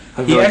me. I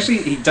feel He like- actually,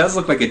 he does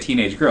look like a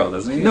teenage girl,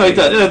 doesn't he? No, he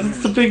does. Yeah,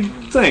 that's the big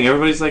thing.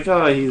 Everybody's like,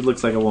 oh, he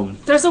looks like a woman.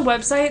 There's a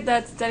website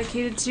that's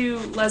dedicated to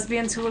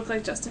lesbians who look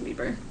like Justin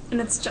Bieber. And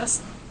it's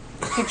just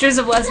pictures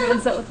of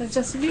lesbians that look like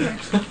Justin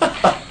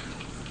Bieber.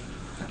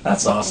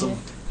 That's awesome.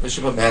 We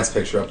should put Matt's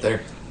picture up there.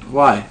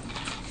 Why?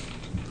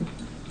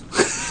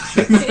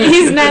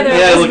 He's neither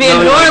Yeah, a look, lesbian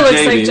no, nor like looks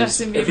J. like Biebs.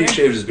 Justin If he Bieber.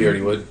 shaved his beard,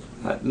 he would.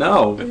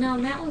 No. No,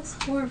 that looks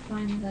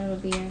horrifying. That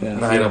would be it. Yeah.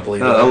 No, I don't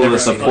believe A that. I've little never bit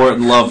of seen support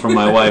and love from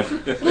my wife.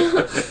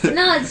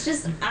 No, it's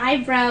just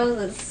eyebrows.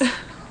 It's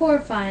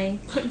horrifying.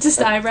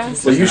 Just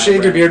eyebrows. Will you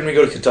shave your beard when we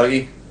go to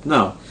Kentucky?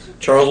 No.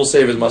 Charles will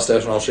shave his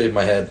mustache and I'll shave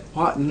my head.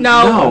 What?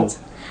 No.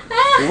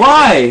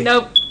 Why?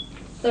 Nope.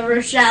 The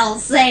Rochelle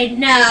say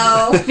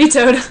no.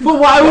 Vetoed. But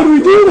why would we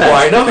do that?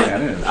 Why I not?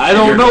 don't know. I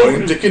don't You're know.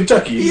 going to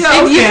Kentucky.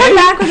 Yeah, If you come okay.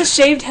 back with a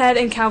shaved head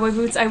and cowboy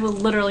boots, I will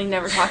literally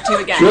never talk to you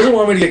She again. doesn't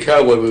want me to get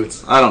cowboy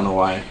boots. I don't know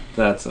why.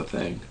 That's a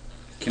thing.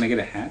 Can I get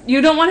a hat?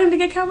 You don't want him to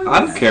get cowboy boots? I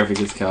don't care if he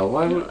gets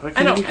cowboy. Why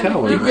can't he get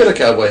cowboy? You can get a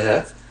cowboy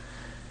hat.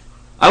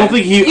 I don't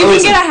think he. You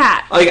can get a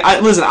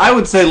hat. Listen, I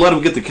would say let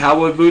him get the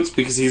cowboy boots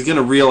because he's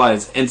gonna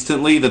realize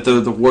instantly that they're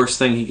the worst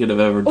thing he could have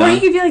ever Or done. you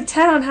could be like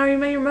Ted on How You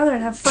Met Your Mother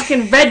and have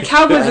fucking red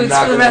cowboy I'm boots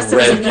not for the gonna rest of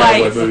red his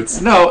cowboy life.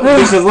 boots. No,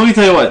 because let me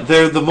tell you what,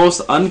 they're the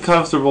most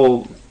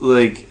uncomfortable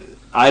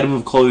item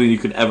of clothing you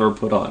could ever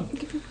put on.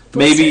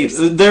 Maybe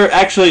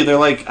they're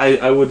like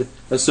I would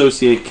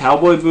associate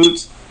cowboy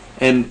boots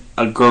and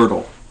a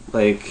girdle.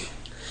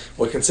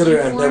 Well,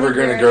 considering I'm never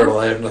going to girdle,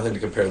 I have nothing to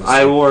compare this to.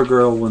 I wore a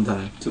girdle one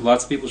time. Do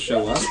lots of people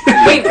show up?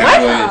 Wait, what?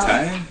 Cowboy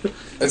attire?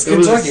 It's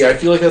Kentucky. I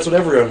feel like that's what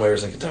everyone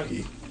wears in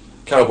Kentucky.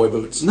 Cowboy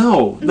boots.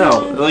 No.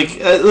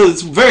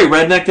 It's very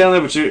redneck down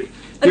there, but you're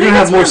gonna that's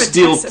have more more of a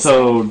Texas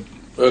steel-toed.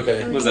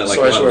 Okay. Was that like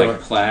So I should wear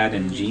like plaid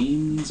and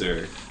jeans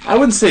or? I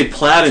wouldn't say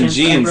plaid and Tim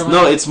jeans. Timberland.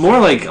 No, it's more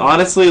like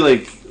honestly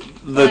like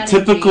the Plaid and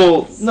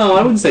typical. jeans. No,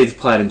 I wouldn't say it's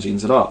plaid and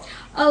jeans at all.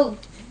 Oh,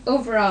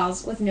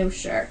 overalls with no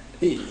shirt.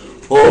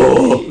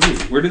 Oh,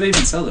 Where do they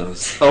even sell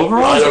those?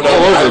 Overalls I don't know.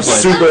 all over I'm the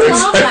place. super Walmart.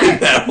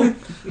 excited now.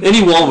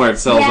 Any Walmart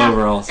sells Yeah,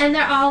 overalls. And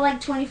they're all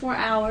like 24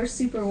 hour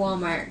super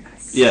Walmart.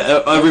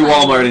 Yeah, every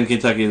Walmart in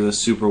Kentucky is a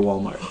super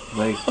Walmart.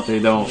 They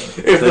don't. If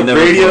they the never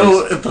radio,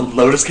 close. if the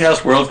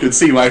Lotuscast world could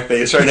see my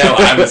face right now,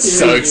 I'm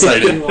so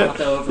excited. You want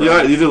the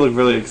overalls. You do look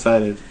really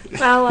excited.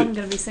 Well, I'm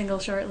gonna be single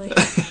shortly.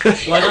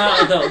 Why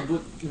not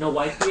no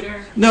wife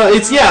beater? No,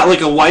 it's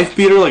like a wife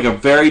beater, like a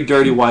very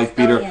dirty wife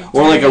beater, yeah,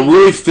 or like a dirty.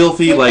 really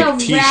filthy With a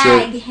t-shirt.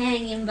 rag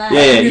hanging by.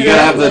 Yeah, you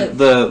gotta have Loop.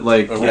 the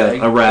like A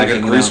rag? a rag, Like a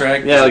hanging grease out.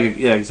 rag?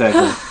 Yeah,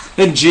 exactly.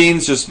 And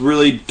jeans, just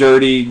really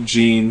dirty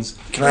jeans.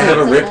 Can I have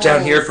a rip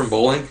down here from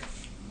bowling?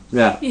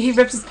 Yeah, He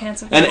ripped his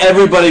pants off. and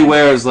everybody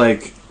wears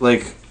like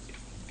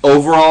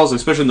overalls,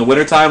 especially in the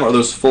wintertime, or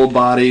those full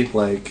body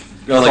like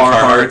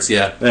Carhartts,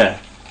 yeah. Yeah,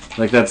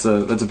 like that's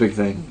a big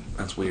thing.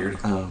 That's weird.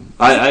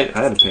 I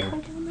had a pair.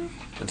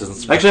 It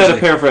doesn't. Actually, I had a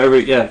pair for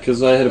every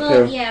because I had a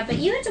pair. Well, yeah, but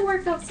you had to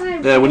work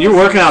outside. Yeah, when you're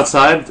working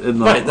outside in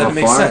the Right, that on a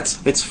makes farm, sense.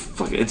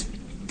 it's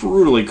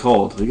brutally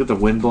cold. You get the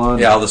wind blowing.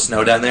 Yeah, all the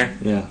snow down there.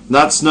 Yeah,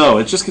 not snow.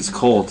 It just gets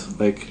cold,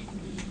 like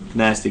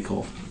nasty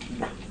cold.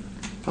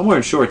 I'm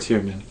wearing shorts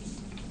here, man.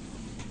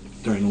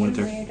 During the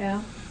winter.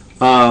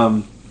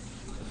 Weirdo.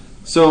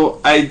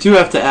 So I do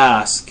have to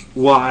ask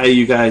why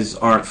you guys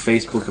aren't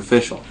Facebook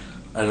official.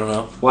 I don't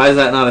know. Why is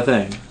that not a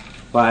thing?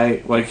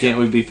 Why can't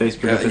we be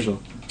Facebook Yeah,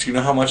 official? Do you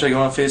know how much I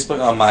go on Facebook?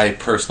 On my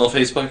personal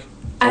Facebook,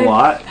 A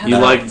lot? Haven't You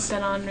liked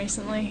been on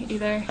recently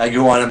either. I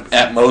go on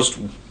at most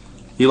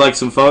you liked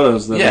some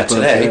photos that Yeah, I put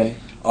up today.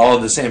 all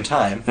at the same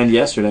time. and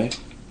yesterday.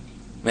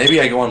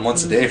 Maybe I go on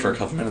once a day for a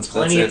couple minutes.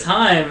 But that's Plenty of it.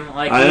 time.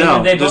 Like I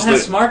know, they both just have a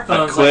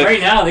smartphones. quick- Like right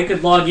now, they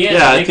could log in.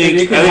 Yeah, They I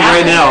think could right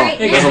happen now right It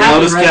there's a could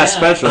happen Lotuscast right now.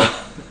 special.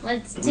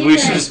 Let's do We it.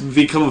 should just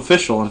become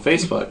official on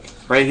Facebook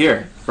right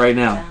here, right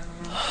now.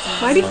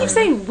 Why do you keep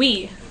saying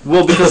we?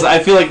 Well, because I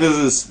feel like this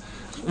is.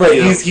 Right,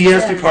 You know. he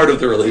has to be part of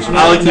the relationship.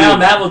 I like to- Now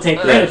Matt will take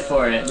credit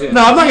for it.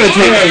 No, I'm not going to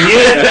take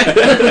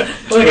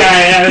it. Look,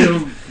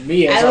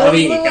 me I as was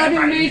me. the one who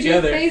got made each your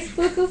other.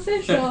 Facebook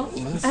official.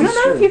 I don't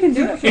know if you can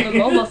do it from the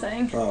mobile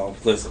thing. Oh,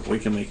 listen, we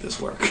can make this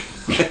work.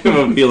 I have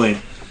a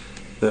feeling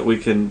that we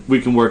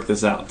can work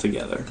this out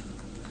together.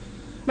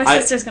 My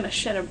sister's gonna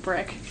shit a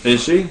brick.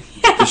 Is she?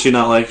 Does she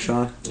not like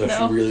Sean? No,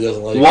 No. she really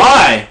doesn't like it.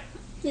 Why?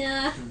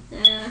 Yeah.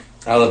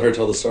 I'll let her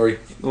tell the story.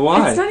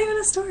 Why? It's not even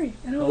a story.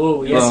 I don't.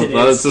 Oh, yes, it is.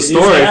 well, it's a It is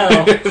story.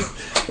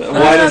 now.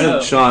 Why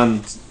doesn't Sean?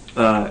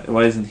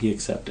 Why isn't he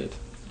accepted?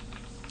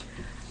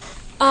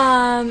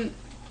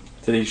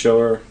 Did he show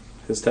her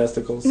his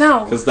testicles?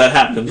 No. Because that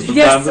happens from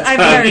Yes, time to I've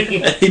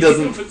time. heard. He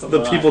doesn't.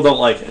 The people don't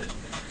like it.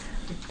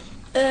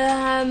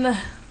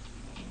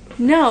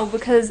 No,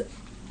 because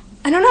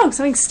I don't know,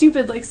 something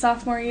stupid like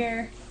sophomore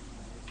year.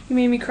 He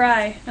made me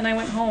cry, and I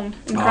went home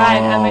and cried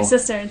and had my Oh.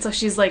 sister, and so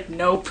she's like,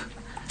 nope.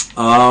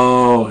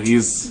 Oh,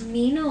 he's.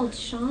 Mean old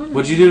Sean.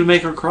 What'd you do to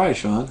make her cry,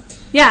 Sean?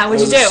 Yeah,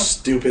 what'd you I was do? a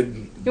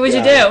stupid. What'd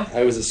you guy. do?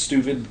 I was a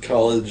stupid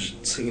college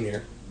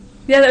senior.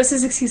 Yeah, that was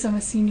his excuse. I'm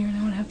a senior and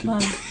I want to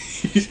have fun.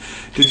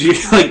 Did you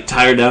like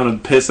tie her down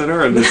and piss at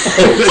her? And just,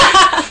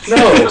 No,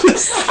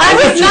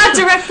 I was not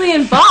directly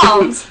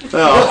involved.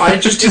 oh, I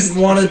just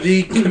didn't want to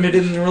be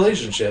committed in a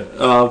relationship.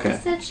 oh, okay.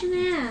 Such an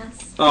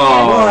ass.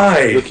 Oh,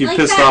 Why? look, you Like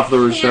pissed that off the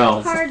can't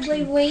Rochelles.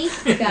 hardly wait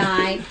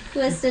guy who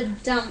has to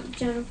dump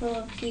Jennifer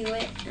Love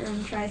Hewitt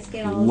and tries to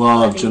get all his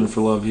Love buddies.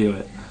 Jennifer Love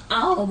Hewitt.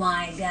 Oh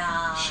my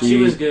god. She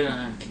was good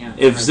on camera.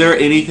 If there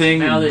anything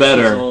Now that she's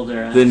better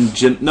older, than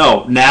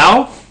no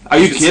now? Are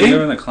you should see her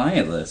kidding? on the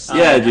client list.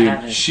 Yeah, I dude.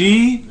 haven't.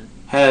 She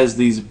has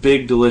these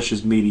big,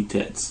 delicious, meaty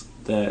tits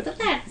that But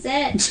that's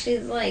it.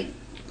 She's like,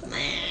 meh.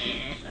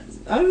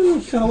 I don't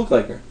know. Kind of look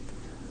like her.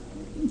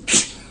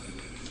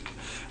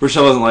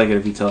 Rochelle doesn't like it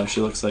if you tell her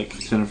she looks like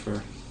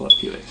Jennifer Love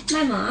Hewitt.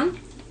 My mom,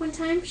 one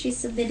time, she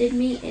submitted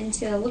me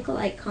into a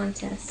lookalike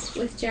contest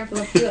with Jennifer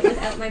Love Hewitt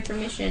without my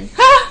permission.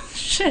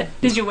 Shit.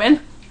 Did you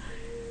win?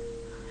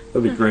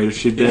 That'd be great if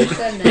she did.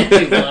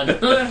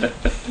 Goodness.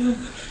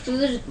 It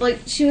was like,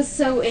 she was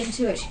so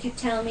into it. She kept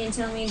telling me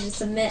to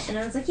submit, and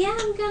I was like, yeah,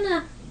 I'm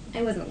gonna.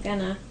 I wasn't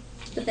gonna.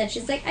 But then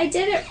she's like, I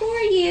did it for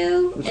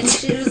you. And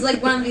she was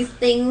like one of these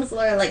things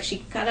where like she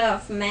cut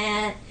off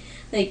Matt.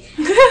 Like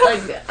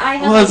I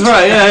have Well, that's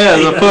right. Yeah.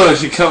 The photo,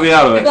 she cut me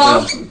out of it.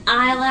 both Yeah.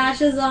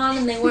 eyelashes on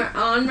and they weren't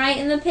on right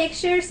in the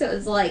picture, so it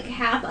was like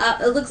half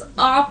up. It looks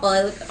awful.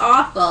 I look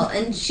awful.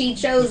 And she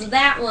chose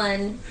that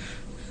one.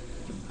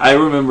 I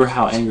remember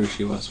how angry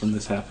she was when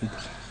this happened.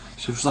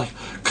 She was like,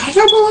 "Can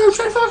you believe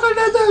she fucking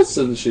did this?"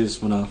 And she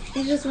just went off.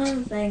 It's just one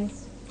of the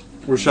things.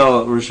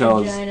 Rochelle is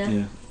Vagina.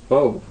 yeah.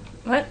 Whoa.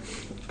 What?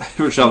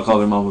 Rochelle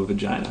called her mom a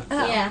vagina.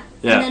 Oh. Yeah.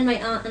 Yeah. And then my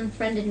aunt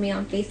unfriended me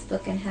on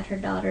Facebook and had her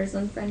daughters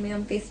unfriend me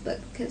on Facebook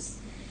because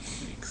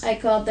I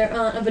called their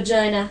aunt a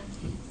vagina.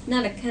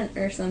 Not a cunt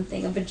or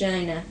something, a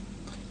vagina.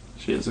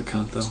 She is a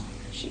cunt, though.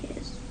 She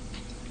is.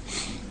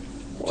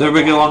 Does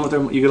everybody get along with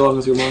her? You get along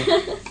with your mom?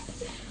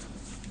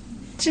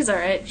 She's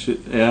alright.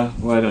 Yeah.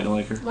 Why don't you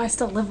like her? Well, I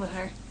still live with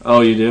her.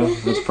 Oh, you do?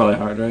 That's probably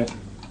hard, right?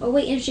 Oh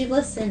wait, and she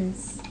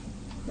listens,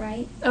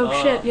 right? Oh,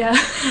 Oh. shit, yeah.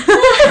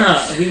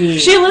 We-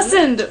 She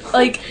listened,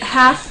 like,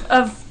 half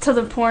to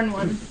the porn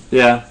one.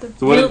 Yeah.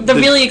 The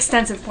really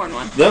extensive porn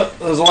one.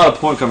 There's a lot of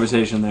porn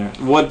conversation there.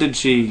 What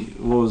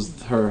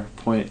was her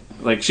point?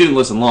 Like, she didn't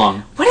listen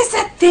long. What is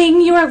that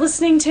thing you are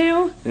listening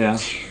to? Yeah.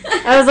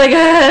 I was like,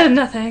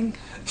 nothing.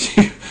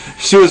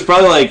 She was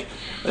probably like,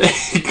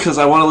 because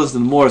I want to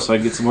listen more so I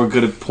get some more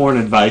good at porn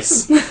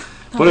advice.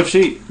 What if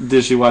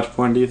did she watch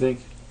porn, do you think?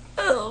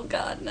 Oh,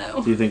 God,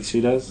 no. Do you think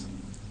she does?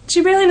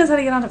 She barely knows how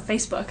to get onto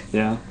Facebook.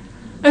 Yeah.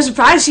 I'm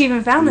surprised she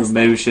even found this.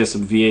 Maybe she has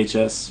some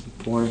VHS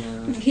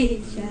porn.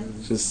 Yeah.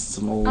 Just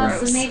some old...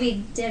 Also,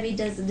 maybe Debbie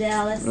Does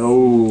Dallas.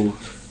 Oh.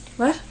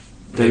 What?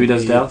 Debbie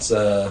Does Dallas?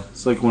 It's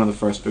It's like one of the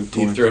first big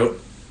porn. Deep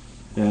Throat.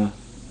 Yeah.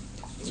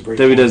 It's a great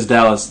Debbie porn. Does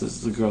Dallas.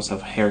 The girls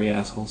have hairy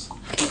assholes.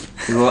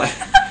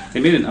 They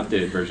made an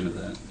updated version of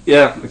that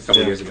Yeah. like a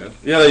couple years ago.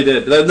 Yeah, they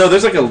did. No,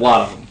 there's like a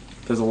lot of them.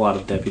 There's a lot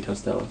of Debbie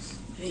Does Dallas.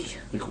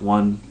 Like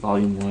volume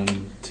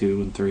 1,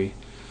 2, and 3.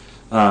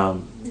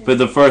 But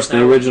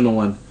the original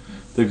one,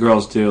 the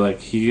girls do,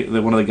 like,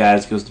 one of the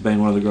guys goes to bang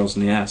one of the girls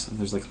in the ass, and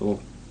there's like a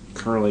little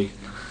curly...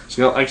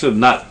 Actually,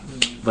 not,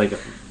 like,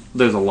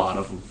 there's a lot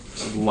of them.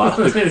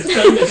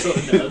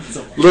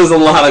 There's a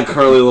lot of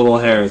curly little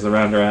hairs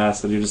around her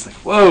ass, and you're just like,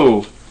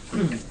 whoa!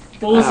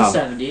 What was Wow. the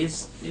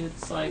 70s?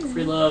 It's like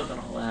free love and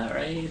all that,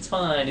 right? It's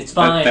fine. It's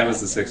fine. That was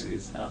the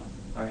 60s. Oh,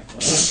 alright.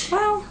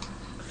 Well, Well,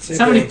 Same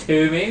thing.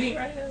 72 maybe,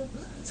 right?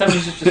 70s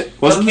was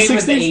just Wasn't the came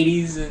with the 60s?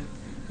 80s and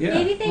Yeah.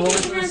 Maybe they What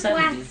was didn't in the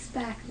have wax 70s?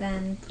 back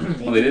then.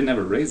 Well, they didn't have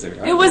a razor.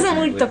 it wasn't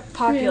like the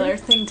apparently. popular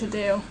thing to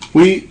do.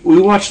 We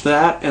watched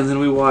that, and then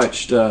we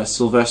watched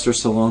Sylvester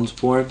Stallone's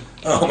porn.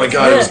 Oh my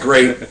god, it was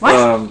great.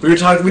 What? We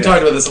talked about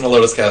this on the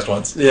Lotuscast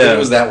once. Yeah. It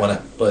was that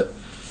one, but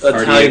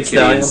Italian Party at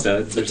Stallion. Kitty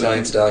Studs or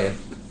Italian something. Stallion.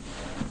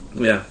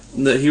 Yeah,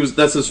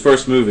 that's his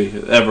first movie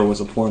ever was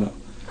a porno.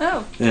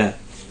 Oh. Yeah,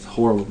 it's a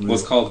horrible movie. Well,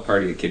 it's called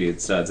Party at Kitty at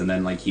Studs, and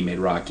then like he made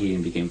Rocky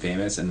and became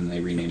famous, and then they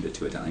renamed it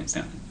to Italian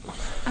Stallion.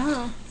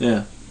 Oh.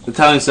 Yeah,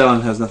 Italian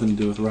Stallion has nothing to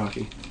do with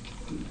Rocky.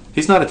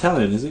 He's not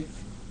Italian, is he?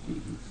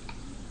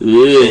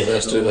 Yeah.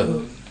 Sylvester,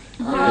 You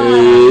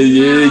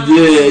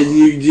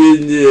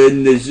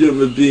show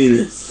my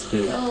penis.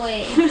 Oh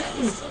wait.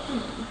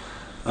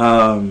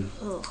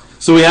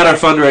 So we had our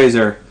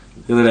fundraiser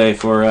the other day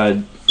for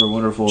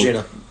wonderful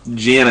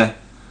Jenna.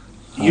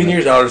 You and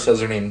your daughter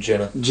says her name,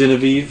 Jenna.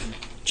 Genevieve.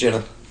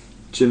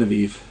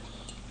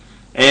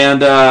 And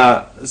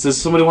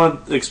does somebody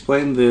want to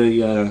explain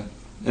the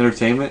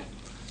entertainment?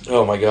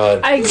 Oh my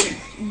god. I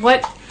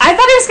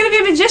thought he was going to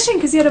be a magician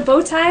because he had a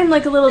bow tie and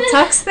like a little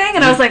tux thing,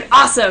 and I was like,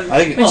 awesome.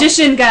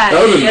 Magician guy.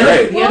 That would've been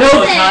great. Yeah, What no,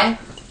 was time. it?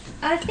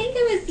 I think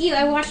it was you.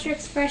 I watched your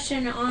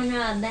expression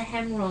on the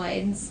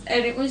hemorrhoids,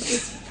 and it was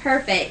just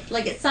perfect.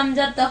 Like, it summed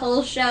up the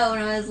whole show,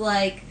 and I was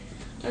like,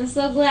 I'm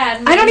so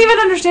glad. I don't even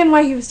understand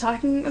why he was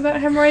talking about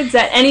hemorrhoids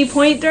at any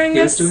point during He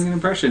was this. doing an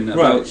impression Right.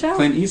 about Show.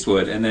 Clint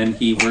Eastwood, and then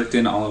he worked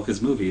in all of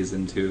his movies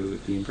into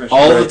the impression.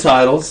 All the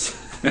titles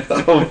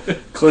of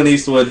Clint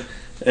Eastwood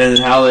and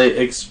how they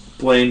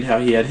explained how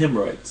he had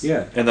hemorrhoids.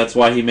 Yeah. And that's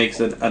why he makes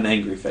an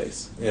angry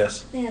face.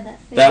 Yes. Yeah, that.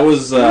 That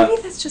was...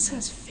 Maybe that's just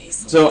his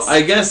face. So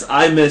I guess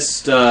I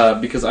missed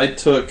because I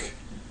took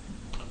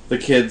the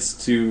kids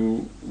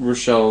to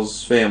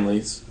Rochelle's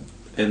families,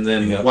 and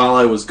then Yeah. while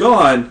I was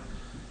gone,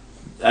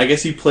 I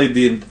guess he played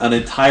an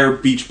entire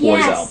Beach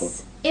Boys album.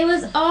 Yes. It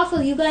was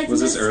awful. You guys Was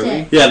this missed early?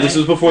 it. Yeah, this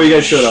was before you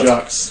guys showed up.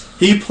 Shucks.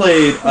 He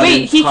played an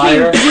Wait,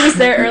 entire. he was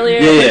there earlier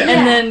Yeah.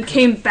 and then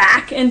came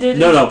back and did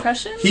No, his no.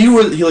 impression? He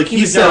was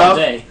set there all up,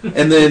 day.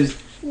 and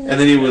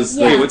then he was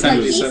Yeah, Wait, what time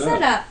like, did he he set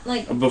set up?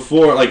 Like,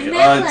 before like Matt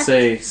I'd left.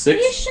 say will you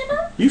 6. shut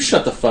up? You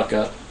shut the fuck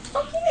up.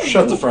 Okay.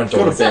 Shut the front Go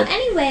door. to So bed.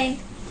 anyway,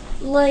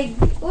 like,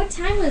 what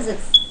time was it?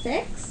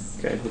 6?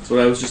 Okay, that's what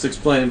I was just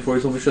explaining before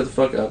he told me to shut the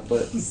fuck up.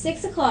 But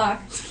 6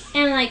 o'clock,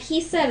 and like he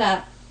set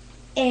up,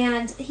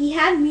 and he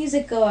had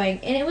music going,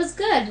 and it was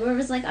good. Where it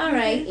was like, all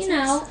right, you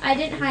know, I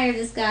didn't hire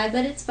this guy,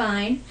 but it's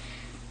fine.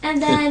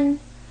 And then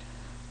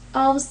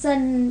all of a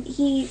sudden,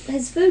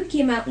 his food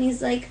came out, and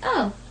he's like,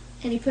 oh,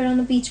 and he put on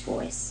the Beach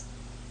Boys.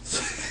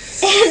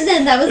 And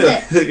then that was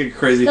it. Like a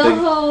crazy The thing.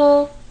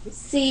 whole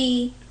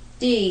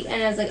CD.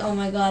 And I was like, oh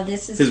my god,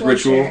 this is His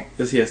torture. ritual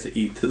is he has to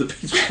eat to the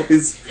Beach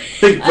Boys.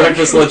 Like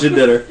breakfast, lunch, and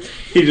dinner.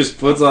 He just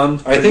puts on.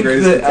 I the think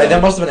greatest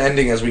that must have been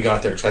ending as we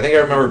got there, because I think I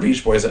remember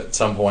Beach Boys at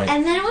some point.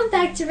 And then it went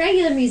back to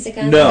regular music.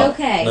 And I was No. like,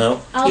 okay.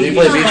 No? I'll Did he be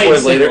play fine. Beach Played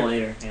Boys single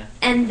later? Yeah.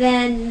 And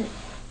then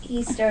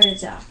he started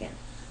talking.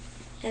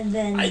 And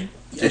then... I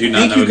Did you not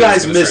think know you he was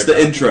guys gonna missed start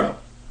the talking? intro.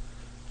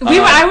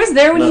 I was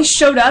there when no. he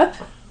showed up,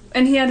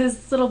 and he had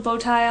his little bow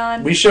tie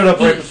on. We showed up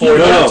right before No,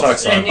 the no.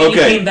 Tux And on. he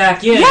Okay. came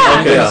back in. Yeah.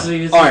 Okay. So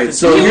he was All right,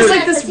 so he was here's-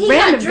 like this Because he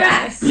random got guy.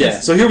 dressed. Yeah,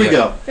 so here we Yeah.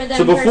 go. For the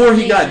So before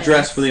he got impersonations.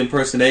 dressed for the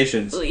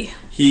impersonations, Ugh.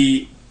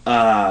 he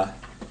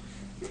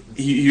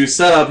was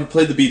set up. He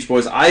played the Beach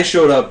Boys. I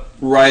showed up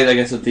right, I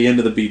guess, at the end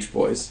of the Beach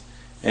Boys,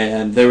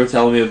 and they were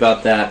telling me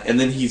about that. And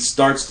then he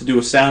starts to do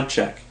a sound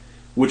check,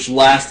 which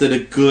lasted a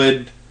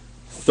good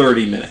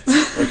 30 minutes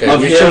Okay, Of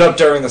we him, showed up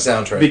during the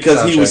soundtrack.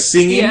 because he was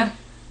singing, Yeah.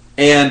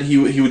 and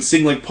he would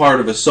sing like part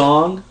of a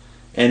song,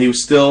 and he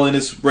was still in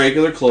his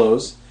regular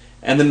clothes.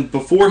 And then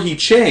before he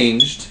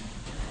changed,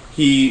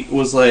 he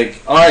was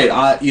like, "All right,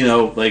 I'm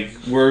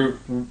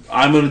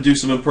going to do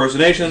some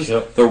impersonations."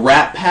 Yep. The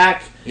Rat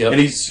Pack, Yep.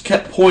 and he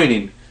kept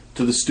pointing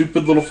to the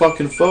stupid little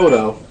fucking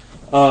photo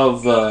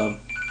of the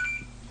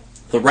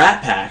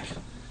Rat Pack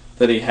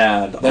that he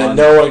had. That on,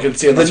 no one could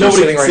see unless That you're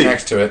nobody sitting could right see.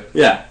 next to it.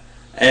 Yeah,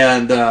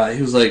 and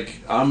he was like,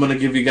 "I'm going to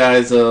give you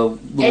guys a little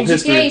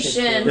history,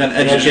 Education. an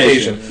An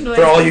education."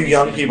 For all you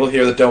young people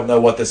here that don't know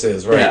what this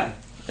is, right? Yeah,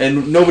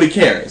 and nobody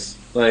cares.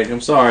 Like,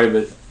 I'm sorry,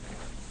 but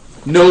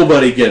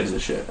nobody gives a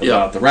shit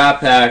about the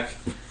Rat Pack,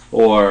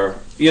 or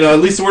at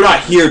least we're not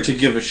here to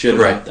give a shit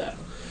Right. about that.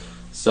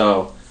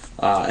 So,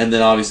 and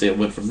then obviously it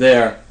went from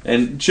there,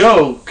 and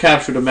Joe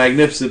captured a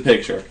magnificent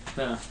picture.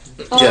 Yeah.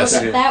 Oh, Yes.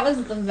 that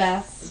was the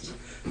best.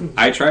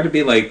 I tried to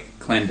be like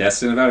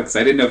clandestine about it because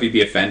I didn't know if he'd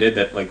be offended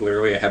that like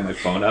literally I had my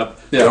phone up.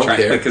 Yeah, don't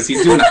care. Because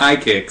he's doing high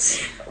kicks.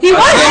 He was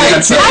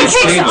that's I his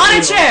kicked table. on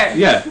a chair.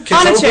 Yeah. Can On a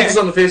someone put chair. this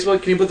on the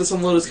Facebook? Can you put this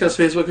on the Lotuscast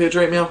Facebook page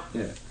right now?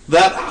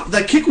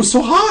 That kick was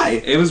so high.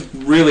 It was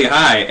really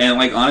high, and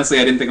like honestly,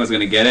 I didn't think I was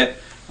going to get it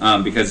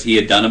because he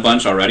had done a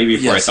bunch already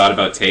before Yes. I thought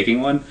about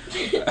taking one.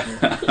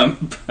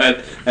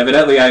 But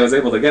evidently, I was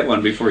able to get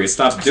one before he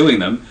stopped doing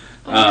them.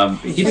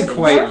 He did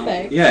quite,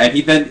 Perfect. yeah. And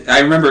he then I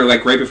remember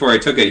like right before I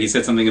took it, he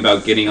said something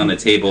about getting on the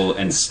table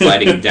and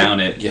sliding down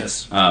it,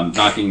 Yes.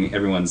 knocking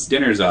everyone's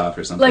dinners off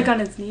or something. Like on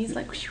his knees,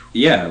 like. Whew.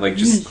 Yeah, like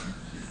just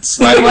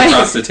sliding Why?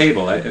 across the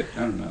table. I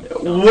don't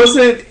know. Was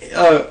it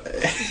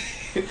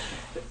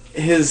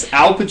his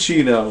Al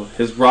Pacino,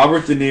 his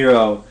Robert De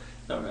Niro,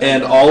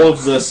 and all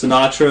of the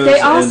Sinatras? They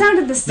all and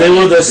sounded the They same.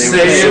 were the They were the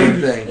same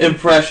same thing.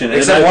 impression.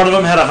 Except And I- one of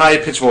them had a high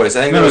pitched voice.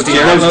 I think No, that was Jerry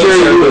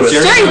Jerry Lewis. Lewis.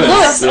 Jerry Jerry Lewis.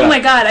 Lewis. Yeah. Oh my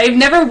god, I've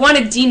never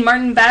wanted Dean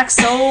Martin back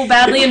so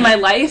badly in my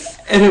life.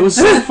 And it was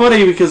so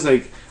funny because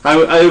like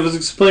I was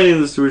explaining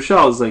this to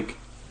Rochelle. It's like,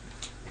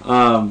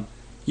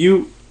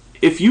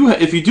 if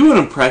you do an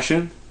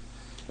impression,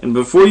 and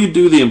before you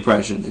do the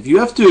impression, if you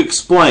have to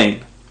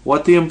explain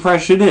what the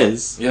impression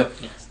is Yep.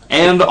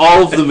 and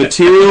all of the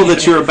material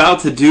that you're about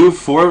to do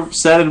for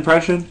said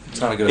impression,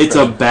 It's not a good it's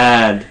a impression.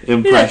 bad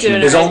impression.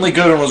 doing His only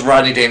good one was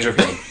Rodney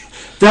Dangerfield.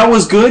 That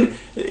was good.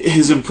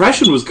 His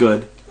impression was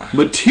good.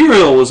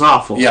 Material was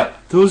awful. Yeah.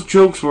 Those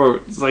jokes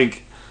were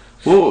like,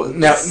 whoa.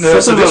 Now, no,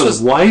 something so about this his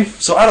was-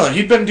 wife. So I don't know.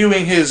 He'd been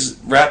doing his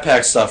Rat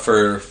Pack stuff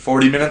for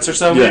 40 minutes or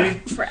so, Yeah. maybe.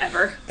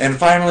 Forever. And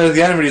finally, at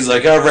the end of it, he's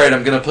like, "All right,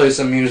 I'm gonna play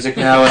some music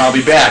now, and I'll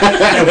be back."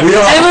 And we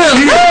all.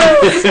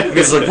 And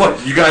he's like,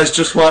 "What? You guys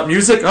just want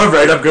music? All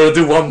right, I'm gonna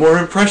do one more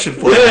impression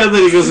for you." Yeah, and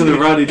then he goes into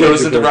Rodney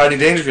Goes into Dangerfield. Rodney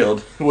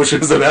Dangerfield, which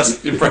was the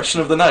best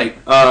impression of the night.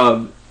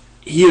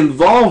 He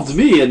involved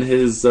me in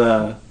his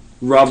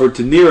Robert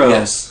De Niro,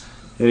 Yes.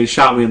 and he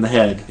shot me in the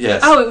head.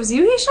 Yes. Oh, it was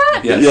you he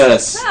shot? Yes.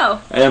 Yes. Oh.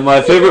 And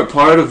my favorite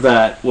part of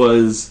that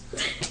was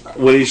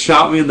when he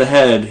shot me in the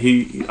head.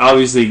 He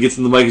obviously gets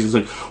in the mic and he's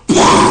like,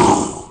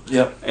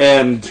 Yep.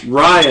 and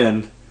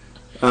Ryan,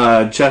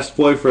 Jeff's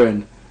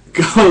boyfriend,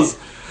 goes,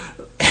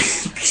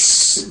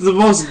 the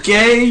most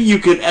gay you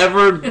could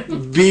ever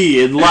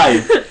be in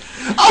life.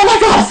 Oh my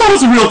god, I thought it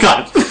was a real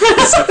gun.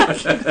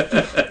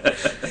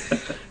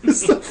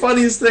 It's the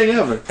funniest thing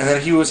ever. And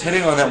then he was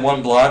hitting on that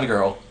one blonde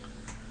girl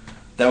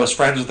that was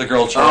friends with the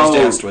girl Charles Oh.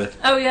 danced with.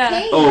 Oh yeah.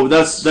 Hey, Oh,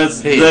 that's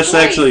Tori's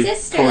actually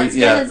sister. Tori- That's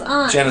yeah. Jenna's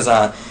aunt. Jenna's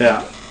aunt.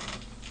 yeah.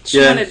 She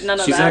Yeah. wanted none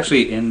of She's that.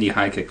 actually in the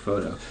high kick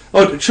photo.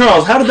 Oh,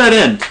 Charles, how did that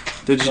end?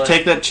 Did you What?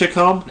 take that chick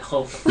home?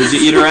 No. Did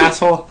you eat her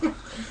asshole?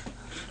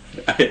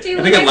 I Dude, think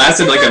when it I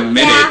lasted went like to a the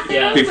minute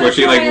bathroom before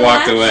she like Tori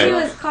walked left, away. She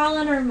was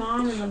calling her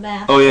mom in the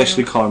bathroom. Oh yeah, she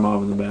did call her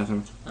mom in the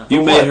bathroom. You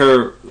For made what?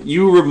 her.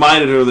 You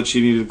reminded her that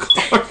she needed to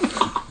call her.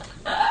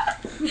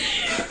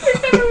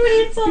 Remember when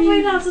you told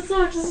me not to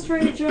talk to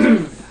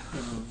strangers?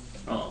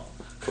 Oh.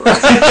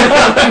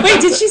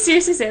 Wait, did she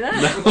seriously say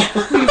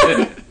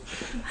that?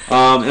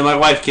 And my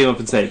wife came up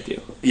and saved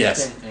you.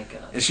 Yes. Thank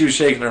God. And she was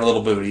shaking her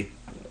little booty.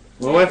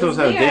 My wife knows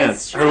how to Yeah, dance.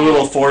 it's Her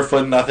little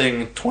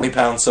 4'0",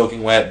 20-pound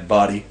soaking wet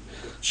body.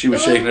 She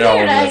was It shaking was it all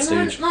weird. over I that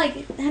stage.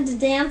 didn't had to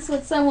dance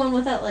with someone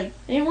without I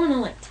didn't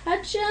want to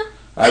touch you.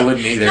 I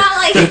wouldn't either. Not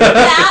like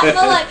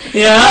that,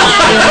 but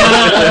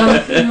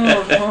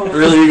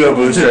Real ego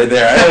boost right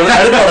there.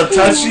 I didn't want to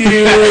touch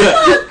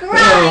you.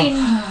 grind.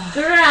 Do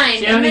you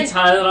have any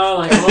Tylenol?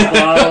 Like, whole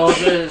bottle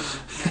of it.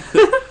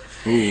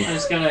 I'm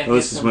just gonna.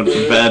 This just went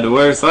from bad to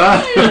worse,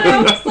 huh?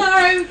 I'm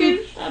sorry, I'm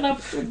getting shut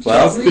up.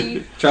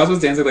 Well, Charles was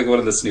dancing like one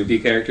of the Snoopy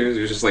characters.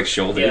 He was just like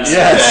shoulders.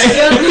 Yeah.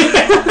 Yes.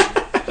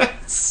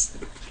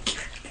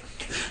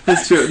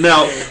 That's true.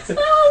 Now, That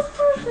was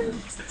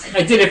perfect.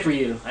 I did it for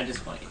you. I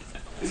just want you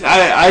to know.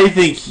 I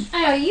think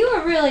Oh, you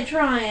were really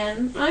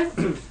trying.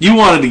 you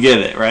wanted to get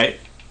it, right?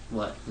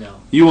 What? No.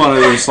 You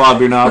wanted her to slob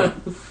your knob.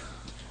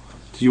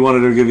 You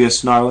wanted her to give you a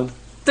snarling?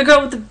 The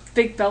girl with the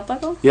big belt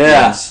buckle? Yeah.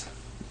 Yes.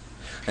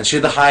 And she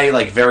had the high,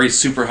 very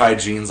super high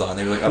jeans on.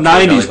 They were like up to her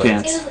 90s belly button.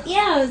 pants. It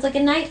was like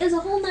it was a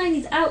whole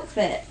 90s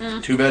outfit.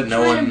 Too bad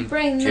no Trying to one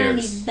bring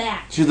cares. 90s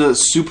back. She had the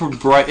super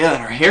bright... Yeah,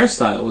 her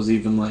hairstyle was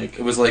even like...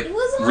 It was like It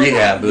was all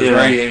rehab. It was Yeah.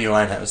 very Amy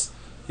Winehouse.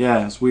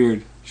 Yeah, it's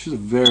weird. She's a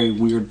very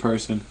weird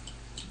person.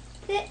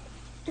 It's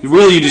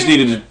Really, you just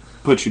needed to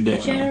put your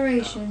dick on her.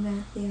 generation,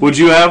 Matthew. Would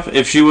you have?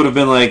 If she would have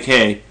been like,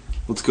 hey,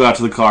 let's go out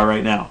to the car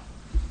right now.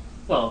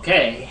 Well,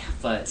 okay,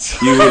 but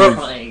You would've-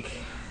 like,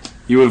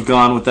 You would have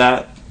gone with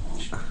that?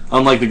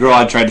 Unlike the girl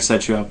I tried to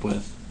set you up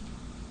with.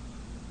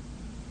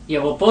 yeah.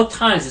 Well, both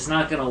times it's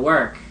not gonna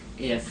work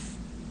if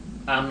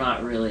I'm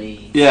not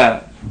really.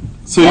 Yeah.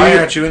 So Why you,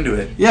 aren't you into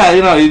it? yeah,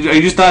 are you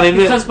just not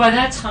into Because it? by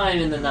that time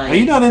in the night, Are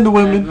you not into I've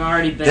women?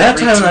 already been. That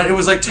time every it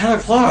was like 10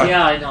 o'clock.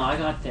 Yeah, I know. I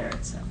got there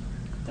at 7.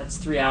 That's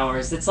 3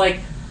 hours. It's like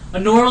a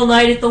normal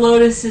night at the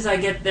Lotus is I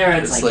get there.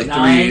 It's, It's like like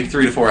 9.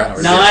 3 to 4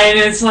 hours. 9.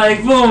 It's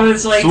like boom.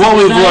 It's like So what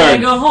we've 9, I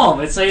learned- go home.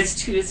 It's like it's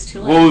too late.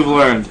 What we've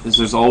learned is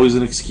there's always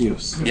an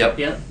excuse. Yep.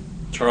 Yep.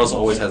 Charles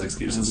always has It's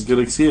excuses. a good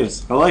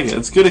excuse. I like it.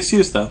 It's a good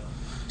excuse, though.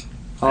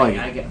 I like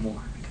I it. get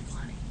more.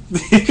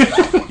 I get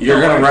plenty. You're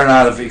going to run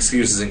out of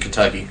excuses in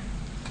Kentucky.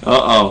 Oh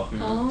Uh-oh.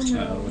 no.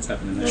 What's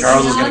happening there?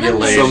 Charles is going to get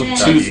laid in Some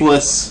Kentucky.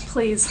 toothless...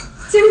 Please.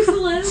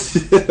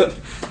 Toothless.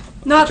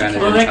 Not Trying the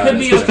to Well, that could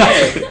be Tylenol.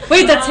 okay.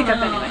 Wait, that's hiccup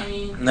anyway. I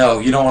mean, No,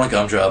 you don't want a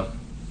gum job.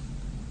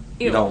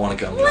 You Ew. don't want a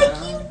gum job. Like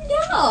you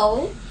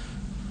know.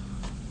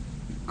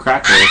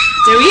 Crackers.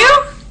 Do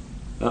you?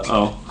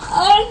 Uh-oh.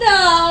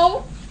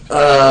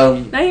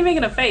 Oh Now you're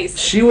making a face.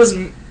 She was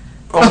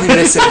only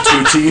missing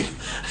 2 teeth.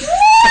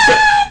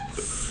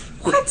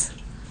 What?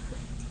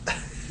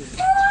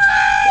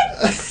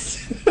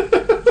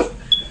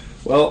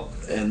 Well,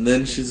 and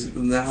then she's...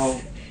 Now...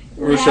 no.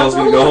 Rochelle's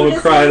gonna go home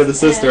and cry to the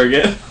sister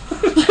again.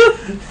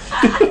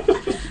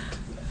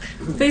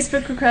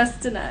 Facebook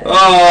request denied.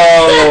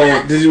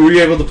 Oh! Were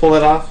you able to pull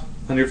it off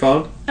on your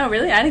phone? Oh,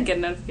 really? I didn't get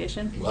a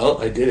notification.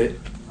 Well, I did it.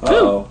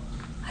 Uh-oh.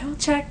 I will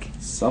check.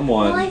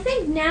 Someone... Well, I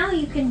think now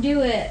you can do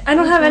it. I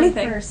don't with have one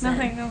anything. person.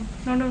 Nothing.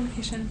 No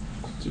notification.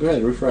 Go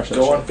ahead, refresh that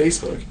Go shit. on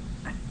Facebook.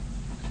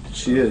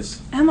 She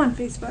is. I'm on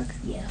Facebook.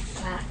 Yeah,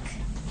 fuck.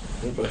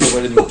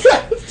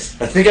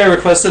 I think I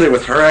requested it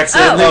with her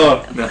accent.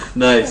 Oh, No.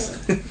 nice.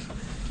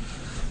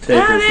 Take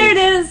Ah, her, there it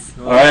please. is.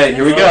 Alright,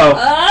 here we go.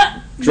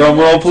 Drum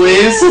roll,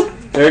 please.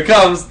 Here it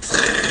comes.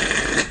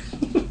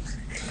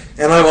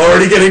 And I'm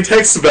already getting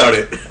texts about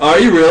it. Are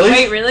you really?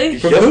 Wait, really?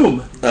 From Yep.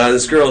 whom?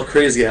 This girl,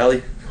 Crazy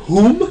Alley.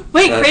 Whom?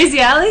 Wait, Uh, Crazy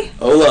Alley?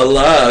 Oh la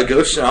la,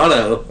 go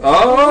Shano.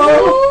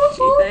 Oh!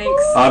 Gee,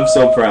 thanks. I'm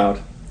so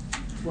proud.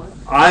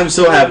 I'm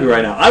so happy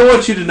right now. I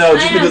want you to know,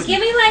 just I know. because... Give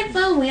me my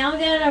phone. We all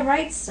gotta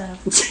write stuff.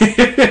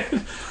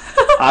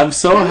 I'm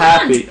so Come on.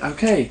 happy.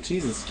 Okay,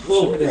 Jesus.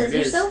 whoa, there Jesus, it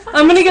you're is. so fucking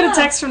I'm gonna get a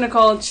slow. text from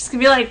Nicole and she's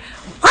gonna be like,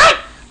 what?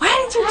 Why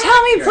didn't you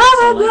tell me? Blah,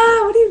 blah,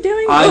 blah. What are you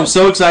doing? I'm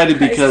so excited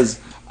Christ. because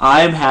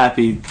I'm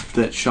happy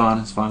that Sean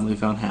has finally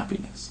found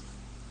happiness.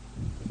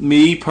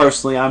 Me,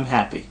 personally, I'm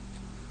happy.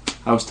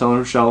 I was telling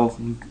Rochelle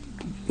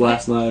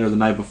last night or the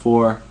night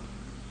before.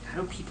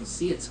 How do people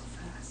see it so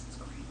fast? It's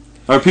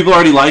great. Are people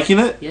already liking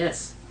it?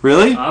 Yes,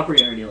 Really?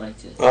 Aubrey already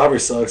liked it. Aubrey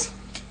sucks.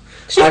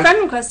 She I'm-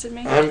 friend requested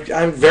me.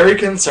 I'm very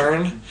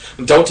concerned.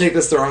 Don't take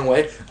this the wrong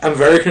way. I'm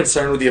very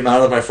concerned with the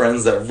amount of my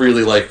friends that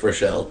really like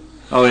Rochelle.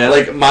 Oh, yeah?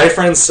 Like, my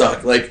friends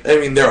suck. Like, I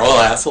mean, they're all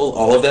assholes,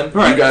 all of them.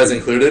 Right. You guys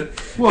included.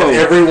 Whoa. And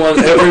everyone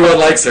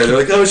likes her. They're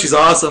like, oh, she's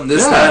awesome.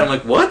 This, Yeah. that. I'm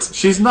like, what?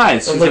 She's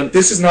nice. I'm She's like,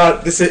 this is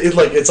not. This is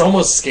like. It's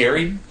almost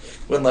scary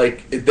when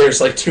there's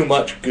like too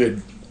much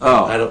good.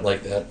 Oh. I don't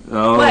like that.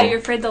 Oh. What, you're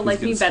afraid they'll like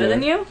He's me getting better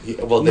than scared. you?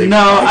 Yeah, well, No,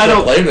 I I don't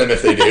don't- blame them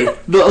if they do.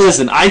 No,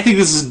 listen, I think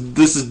this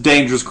is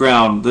dangerous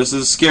ground. This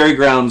is scary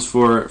grounds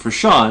for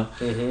Sean,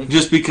 Mhm.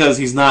 just because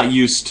he's not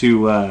used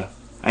to,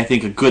 I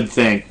think, a good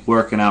thing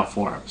working out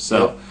for him. So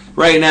Yep.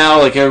 right now,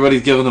 like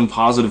everybody's giving him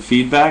positive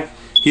feedback,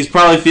 he's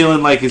probably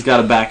feeling like he's got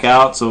to back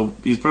out. So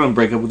he's probably gonna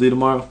break up with you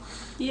tomorrow.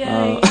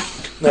 Yay.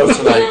 No,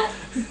 tonight.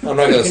 I'm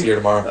not gonna see her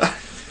tomorrow.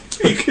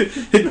 What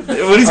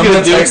he's I'm gonna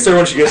gonna do? text her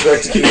when she gets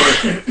back to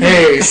Canada.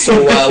 Hey,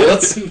 so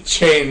let's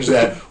change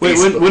that. Wait,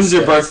 Facebook when's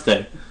your status.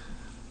 birthday?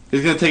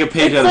 He's gonna take a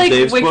page It's out like of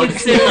Dave's wicked book.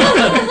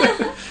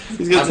 soon.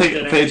 He's gonna take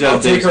a page out I'll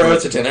of take Dave's her book.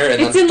 out to dinner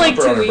and It's then in, like,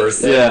 dump her on 2 her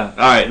weeks. birthday. Yeah.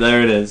 All right,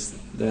 there it is.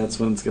 That's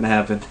when it's gonna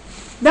happen.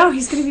 No,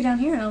 he's gonna be down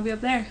here and I'll be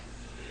up there.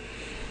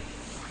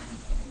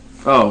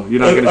 Oh, you're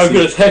not going to I'm see.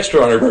 going to text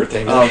her on her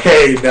birthday. Oh.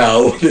 Hey,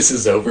 no, this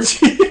is over.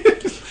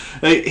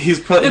 Hey, he's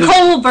probably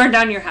Nicole will burn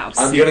down your house.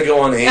 I'm gonna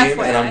go on AIM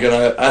FYI. and I'm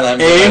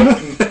gonna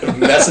AIM?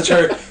 message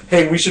her.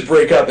 Hey, we should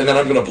break up, and then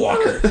I'm gonna block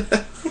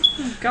her.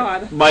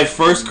 God. my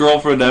first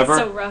girlfriend ever.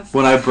 So rough.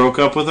 When I broke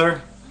up with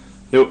her,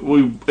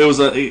 we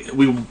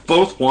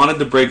both wanted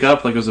to break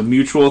up, like it was a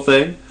mutual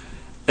thing,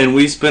 and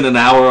we spent an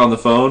hour on the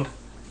phone,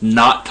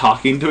 not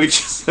talking to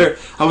each other.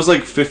 I was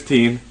like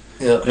 15,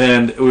 Yeah.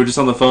 and we were just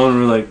on the phone, and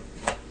we were like,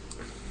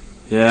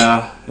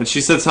 yeah. And she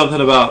said something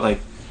about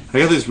like, I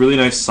got these really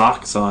nice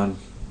socks on.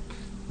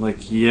 I'm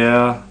like,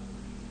 yeah.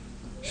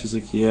 She's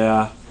like,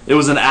 yeah. It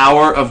was an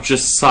hour of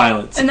just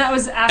silence. And that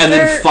was after. And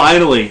then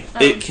finally,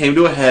 it came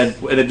to a head,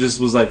 and it just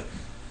was like,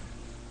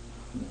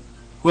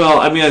 well,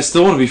 I mean, I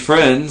still want to be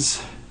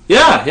friends.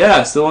 Yeah,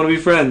 I still want to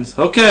be friends.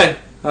 Okay.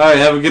 All right,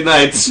 have a good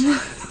night.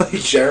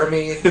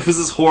 Jeremy, It was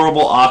this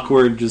horrible,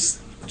 awkward,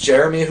 just...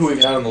 Jeremy, who we've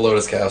had on the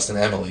Lotuscast, and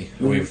Emily,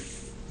 who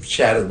we've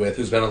chatted with,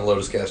 who's been on the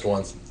Lotuscast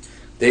once.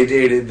 They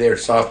dated their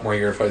sophomore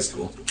year of high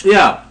school.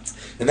 Yeah.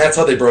 And that's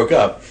how they broke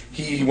up.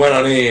 He went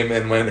on AIM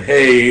and went,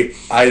 hey,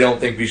 I don't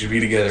think we should be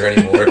together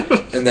anymore,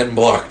 and then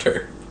blocked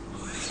her.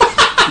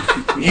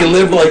 He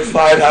lived like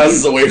 5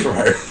 houses away from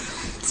her.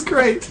 It's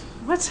great.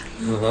 What?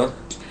 Uh-huh.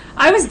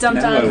 I was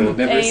dumped Now I will on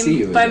never see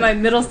you AIM by again. my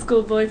middle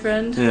school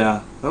boyfriend.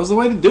 Yeah. That was the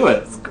way to do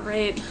it. It's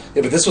great.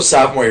 Yeah, but this was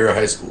sophomore year of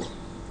high school.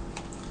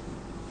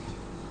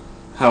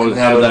 How did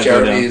Now that go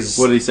down? Jeremy's-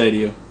 What did he say to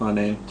you on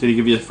name? Did he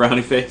give you a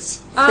frowny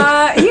face?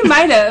 He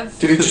might have.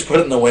 Did he just put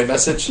it in the away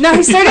message? No,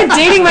 he started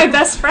dating my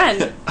best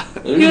friend.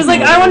 He was like,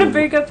 I want to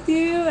break up with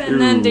you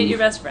and then date your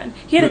best friend.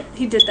 He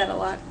did that a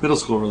lot. Middle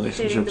school Dating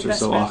relationships the are best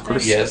so friend awkward.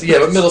 thing. Yes, yeah,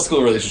 but middle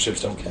school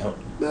relationships don't count.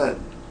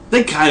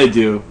 They kind of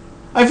do.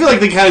 I feel like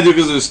they kind of do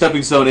because they're a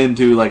stepping stone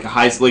into like a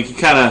high school. Like you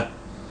kind of,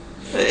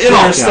 it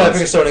all You're stepping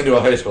counts. stone into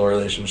a high school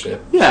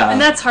relationship. Yeah, And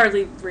that's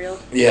hardly real.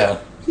 Yeah.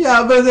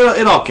 yeah, but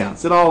it all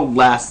counts. It all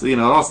lasts. You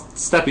know, all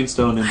stepping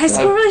stone into. High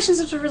school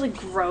relationships are really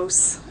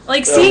gross.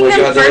 Like, Oh seeing my them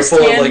god, they're full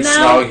of firsthand like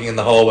now. snogging in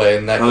the hallway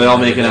and that. Are they all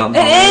making out?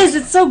 It is.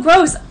 It's so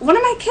gross. One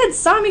of my kids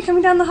saw me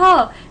coming down the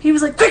hall. He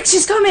was like, "Quick,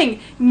 she's coming!"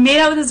 He made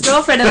out with his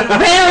girlfriend and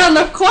ran around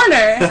the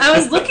corner. I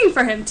was looking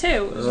for him too.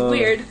 It was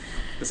weird.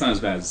 It's not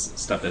as bad as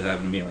stuff that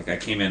happened to me. Like I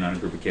came in on a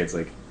group of kids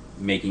like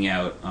making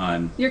out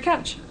on Your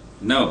couch.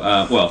 no,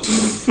 well,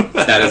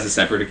 that is a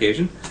separate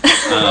occasion.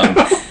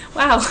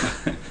 Wow.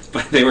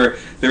 But there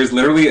was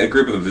literally a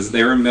group of them.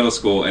 They were in middle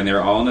school and they were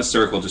all in a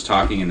circle just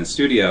talking in the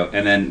studio.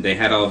 And then they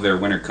had all of their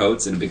winter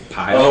coats in a big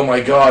pile. Oh my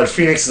god,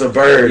 Phoenix is a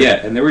bird.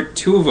 Yeah, and there were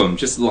 2 of them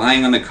just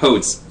lying on the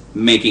coats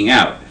making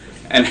out.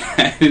 And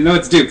I didn't know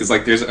what to do because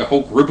like there's a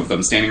whole group of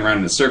them standing around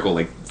in a circle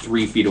like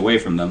 3 feet away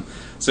from them.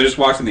 So I just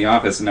walked in the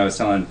office and I was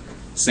telling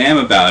Sam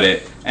about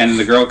it, and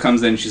the girl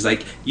comes in and she's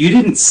like, "You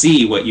didn't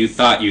see what you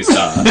thought you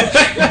saw."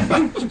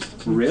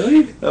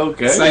 Really?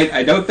 Okay. So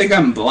I don't think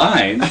I'm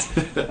blind.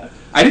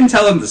 I didn't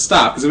tell them to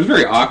stop because it was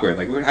very awkward.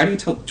 Like, how do you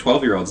tell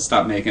 12-year-olds to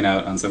stop making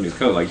out on somebody's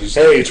coat? Like, you just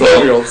Hey,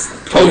 12-year-olds.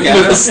 poke at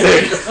With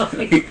a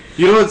them. stick.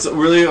 You know what's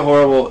really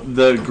horrible?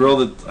 The girl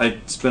that I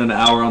spent an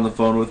hour on the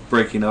phone with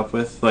breaking up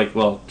with, like,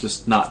 well,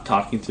 just not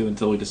talking to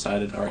until we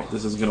decided, all right,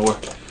 this isn't going to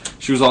work.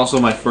 She was also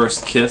my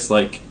first kiss,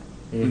 like,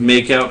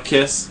 make-out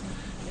kiss.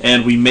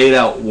 And we made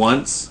out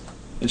once,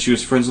 and she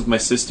was friends with my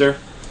sister.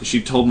 And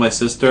she told my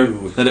sister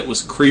Ooh. that it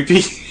was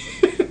creepy.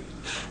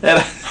 And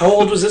How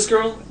old was this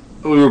girl?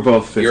 we were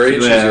both 15. Your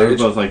age? Yeah, Your we were age?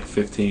 both like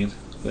 15.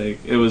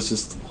 Like, it was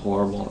just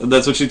horrible. And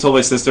that's what she told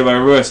my sister. But I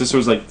remember my sister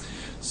was like,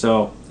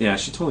 so, yeah,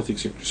 she totally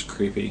thinks you're just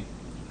creepy.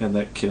 And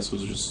that kiss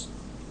was just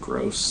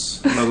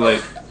gross. And I was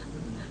like,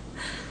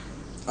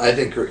 I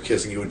think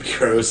kissing you would be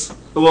gross.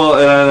 well,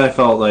 and I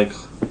felt like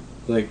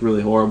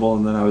really horrible.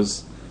 And then I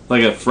was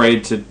like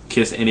afraid to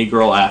kiss any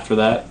girl after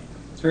that.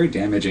 It's very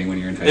damaging when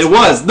you're in high It school.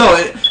 was. No,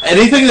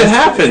 anything that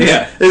happened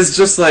Yeah. is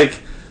just like,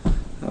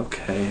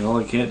 okay, well,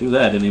 I can't do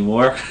that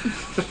anymore.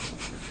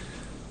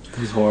 It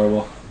was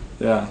horrible.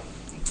 Yeah.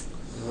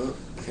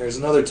 Here's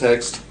another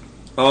text.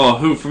 Oh,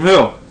 who? From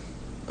who?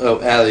 Oh,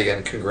 Allie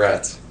again.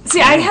 Congrats.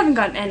 See, I haven't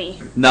gotten any.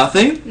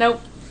 Nothing?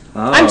 Nope. Oh.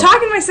 I'm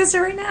talking to my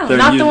sister right now. They're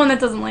Not u- the one that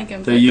doesn't like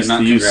him. They're They're used not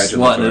to you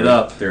slutting it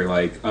up. They're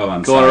like, oh,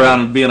 I'm Going sorry. around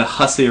and being a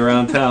hussy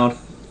around town.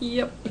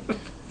 Yep.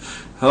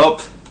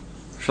 Oh,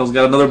 Michelle's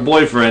got another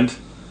boyfriend.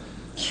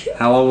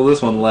 How long will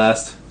this one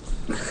last?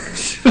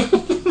 Is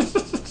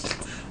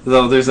that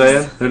what they're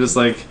saying? They're just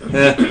like,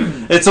 eh.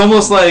 It's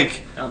almost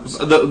like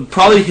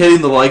probably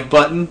hitting the like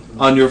button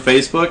on your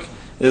Facebook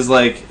is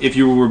like if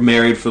you were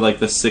married for like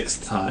the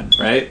 6th time,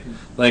 right?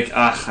 Like,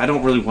 I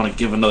don't really want to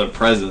give another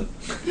present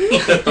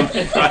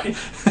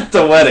at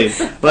the wedding.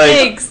 Like,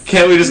 Thanks.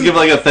 can't we just give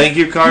like a thank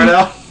you card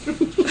out?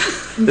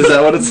 Is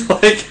that what it's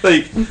like?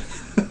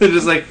 Like, they're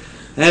just like,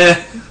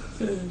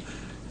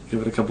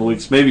 give it a couple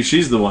weeks. Maybe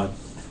she's the one.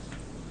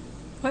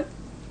 What?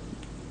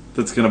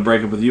 That's gonna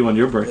break up with you on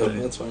your Oh, birthday.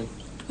 that's fine.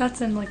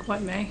 That's in, like,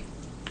 what, May?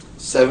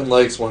 7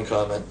 likes, 1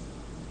 comment.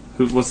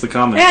 What's the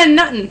comment? And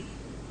nothing.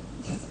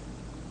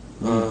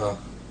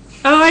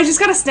 Oh, I just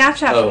got a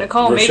Snapchat Oh, from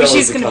Nicole. Maybe Rochelle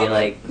she's has a gonna be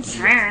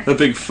comment. like, A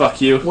big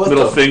fuck you, What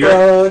middle the finger.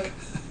 fuck?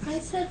 I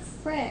said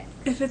frick.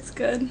 if it's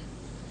good.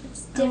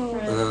 It's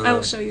different. I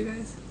will show you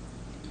guys.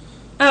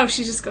 Oh,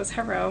 she just goes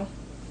hero.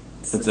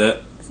 That's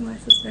it. It's my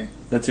sister.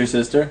 That's your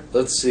sister.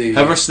 Let's see.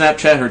 Have her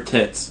Snapchat her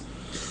tits.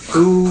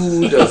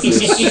 Who does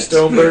this?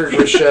 Stoneberg,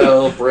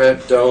 Rochelle,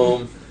 Brett,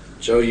 Dome,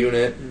 Joe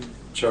Unit,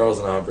 Charles,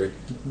 and Aubrey.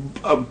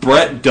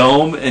 Brett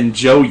Dome and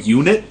Joe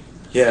Unit.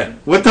 Yeah.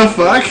 What the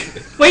fuck?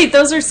 Wait,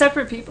 those are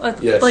separate people.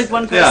 Yes. Like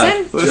one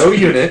Yeah. person? Joe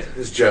Unit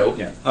is Joe.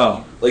 Yeah.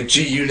 Oh, Like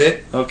G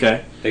Unit,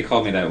 okay. They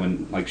called me that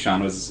when like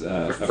Sean was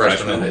a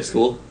freshman in high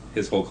school.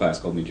 His whole class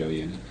called me Joe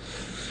Unit.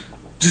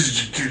 Joe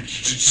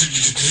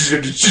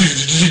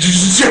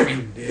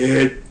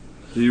Unit.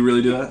 Did you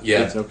really do that?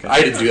 Yeah. It's okay.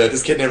 I didn't do that.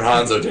 This kid named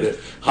Hanzo did it.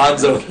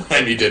 Hanzo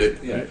and me did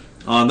it. Yeah.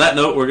 On that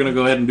note, we're gonna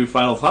go ahead and do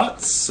final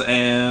thoughts.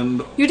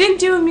 And You didn't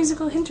do a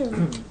musical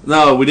interlude.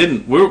 no, we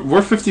didn't.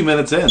 We're 50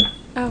 minutes in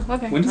Oh,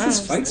 okay. When does Oh,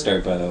 this fight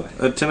start, by the way?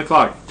 at 10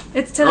 o'clock.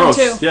 It's 10 Gross.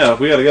 and 2. Yeah,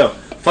 we gotta go.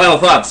 Final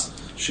thoughts,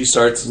 She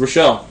starts.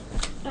 Rochelle.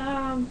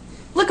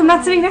 Look, I'm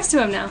not sitting next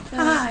to him now.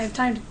 Haha, I have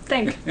time to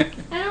think. I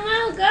don't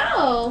know.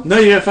 Go. No,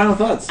 you got final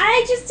thoughts.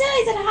 I just did.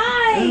 I said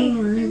hi. I'm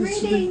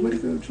reading.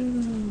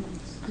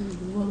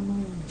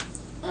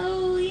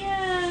 Oh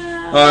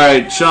yeah. All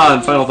right,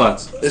 Sean. Final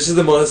thoughts. This is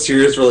the most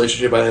serious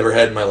relationship I've ever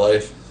had in my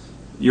life.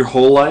 Your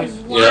whole life.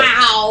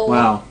 Wow.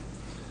 Wow.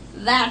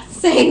 That's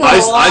saying a I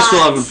lot.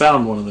 still haven't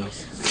found one of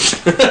those.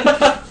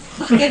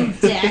 Fucking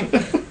dick.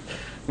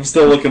 I'm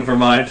still looking for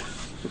mine.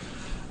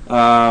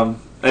 And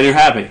you're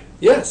happy.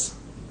 Yes.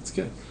 That's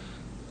good.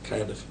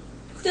 Kind of.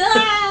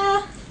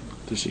 Ah.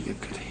 Does she get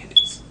good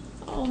handies?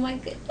 Oh my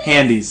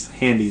goodness.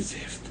 Handies.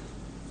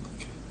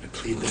 I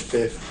plead the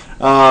fifth.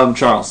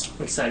 Charles.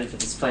 I'm excited for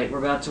this fight we're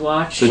about to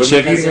watch. The Women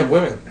chick- beating up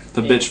women.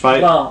 The bitch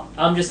fight. Well,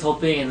 I'm just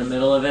hoping in the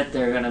middle of it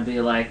they're gonna be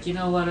like, you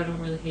know what, I don't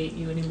really hate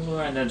you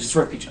anymore, and they'll just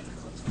rip each other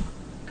clothes.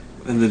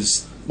 And then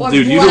just, Or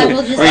dude, you blood don't.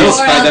 will just Are you pour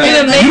spy out that? their You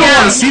don't vagina.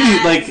 want to see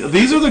these. Like,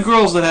 these are the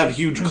girls that have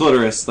huge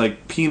clitoris,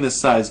 like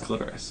penis-sized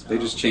clitoris. They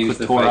just changed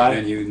the Clitori? fight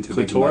venue into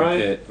like Clitori? mud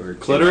pit or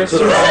Clitoris?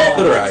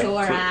 Clitori.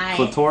 Clitori.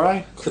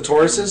 Clitori?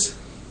 Clitorises?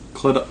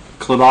 Clitorises?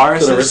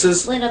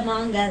 Clitorises?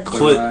 Clitomongas.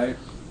 Clitori.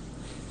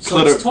 So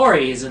it's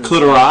Tori in the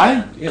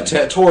Clitori?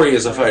 Yeah. Tori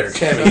is a fighter.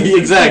 Tammy.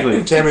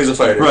 Exactly. Tammy's a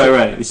fighter.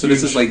 Right. So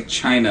this is like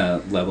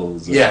China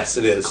levels. of- Yes,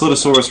 it is.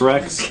 Clitosaurus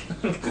Rex.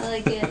 I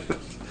like it.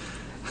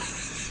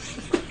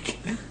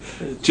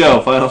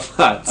 Joe, final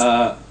thoughts.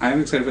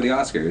 I'm excited for the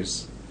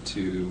Oscars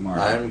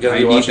tomorrow. I'm gonna I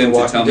be need watching them to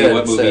Walking tell me Dead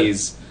what instead.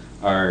 movies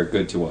are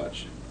good to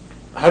watch.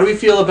 How do we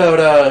feel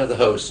about the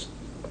host?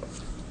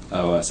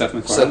 Oh, Seth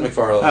MacFarlane. Seth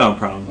MacFarlane. I don't have a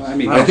problem. Well, I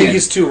mean, I think can't-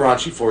 he's too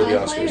raunchy for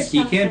the I thought you Oscars.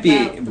 were He can't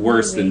be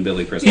worse than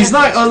Billy Crystal. He's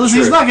not. Listen,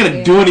 he's True. not going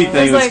to do anything It's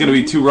that's like- going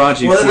to be too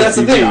raunchy. Well, for that's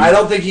the TV. thing. I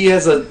don't think he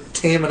has a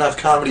tame enough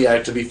comedy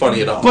act to be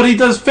funny at all. But he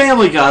does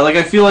Family Guy. Like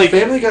I feel like.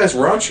 Family Guy's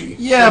raunchy.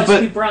 Yeah,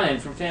 Just be but Brian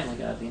from Family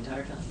Guy the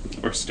entire time.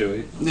 Or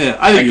Stewie. yeah,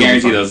 I think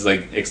guarantee it'll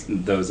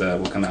those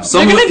will come out.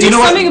 Some- They're gonna you do know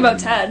what? something about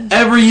Ted.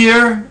 Every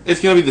year,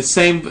 it's going to be the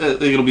same.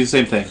 It'll be the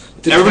same thing.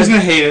 Did Everybody's Ted-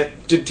 going to hate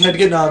it. Did Ted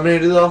get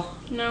nominated at all?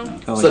 No.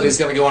 I like So it. he's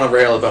going to go on a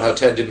rail about how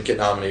Ted didn't get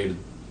nominated.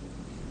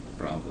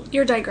 Probably.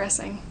 You're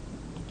digressing.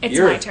 It's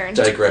You're my a turn.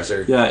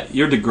 digresser. Yeah,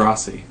 you're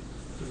Degrassi.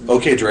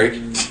 Okay, Drake.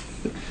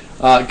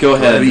 Go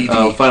ahead.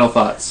 RBD. Final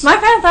thoughts. My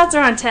final thoughts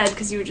are on Ted,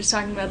 because you were just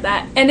talking about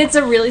that. And it's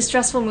a really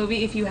stressful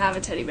movie if you have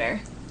a teddy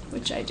bear,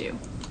 which I do.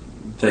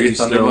 That Are you you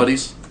Thunder still-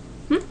 Buddies?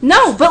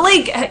 No, but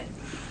like,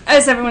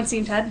 has everyone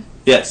seen Ted?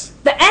 Yes.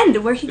 The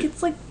end, where he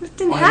gets like ripped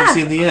in I haven't half.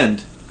 seen the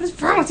end. What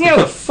is wrong with What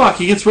the you? fuck?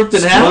 He gets ripped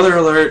in half. Spoiler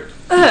alert.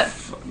 Ugh.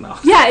 No.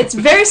 Yeah, it's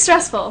very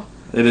stressful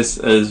It is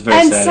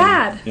very and sad.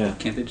 sad. Yeah.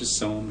 Can't they just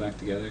sew them back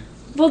together?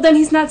 Well, then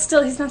he's not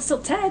still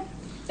Ted.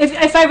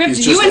 If I ripped He's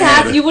you just in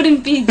half, Ed. you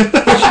wouldn't be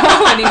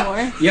Joe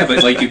anymore. Yeah,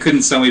 but like you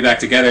couldn't sew me back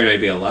together and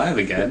I'd be alive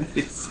again.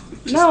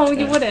 No,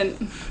 you wouldn't.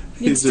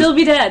 You'd He's still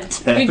be dead.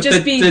 Ted. You'd But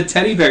just be the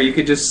teddy bear you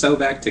could just sew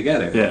back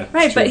together. Yeah.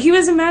 right. But he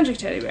was a magic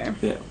teddy bear.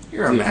 Yeah.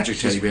 You're a magic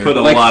teddy bear. Put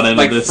a Like, lot into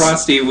like this.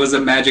 Frosty was a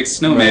magic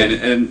snowman,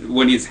 Right. and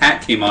when his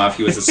hat came off,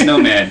 he was a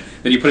snowman.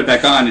 Then you put it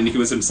back on, and he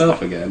was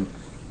himself again.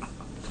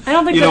 I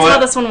don't think You know that's how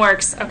what? this one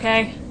works.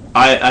 Okay.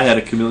 I had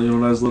a chameleon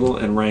when I was little,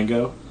 and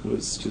Rango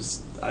was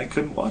just I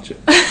couldn't watch it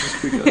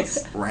just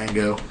because.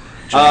 Rango.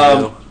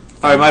 All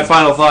right, my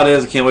final thought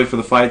is I can't wait for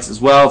the fights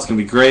as well. It's gonna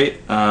be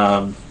great.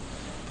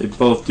 They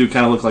both do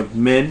kind of look like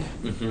men.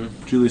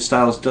 Mm-hmm. Julia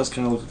Stiles does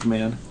kind of look like a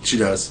man. She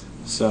does.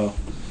 So,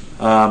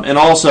 and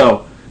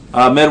also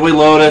Medway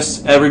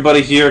Lotus.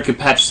 Everybody here can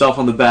pat yourself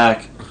on the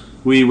back.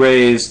 We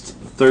raised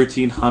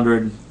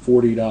 $1,340.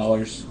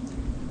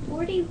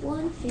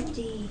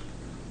 $41.50.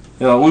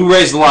 We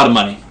raised a lot of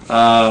money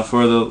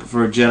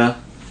for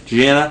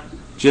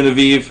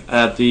Genevieve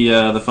at the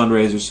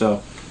fundraiser.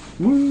 So,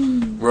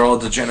 We're all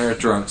degenerate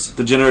drunks.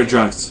 degenerate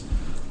drunks.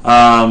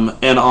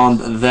 And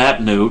on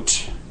that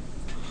note,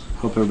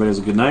 hope everybody has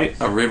a good night.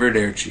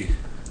 Arrivederci.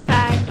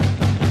 Bye.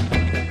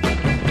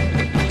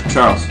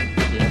 Charles.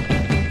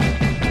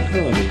 I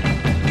love you.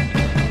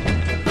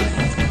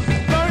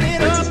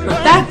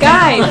 That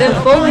guy, the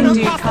bowling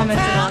dude,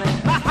 commented on it.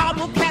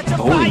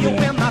 Bowling game.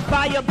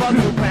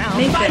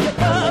 Nathan.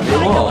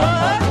 Cool.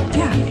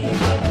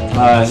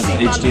 Yeah.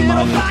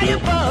 HDMI.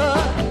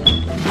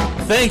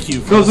 Thank you.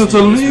 Because it's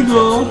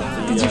illegal.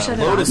 Did you shut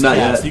it off? Lotuscast, Not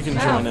yet. you can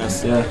join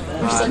us Yeah.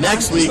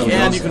 next week,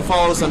 and you can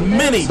follow us on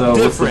many So, what's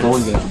the different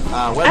bowling game?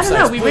 websites. I don't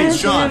know, we ran Please, into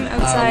Sean,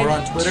 him outside. we're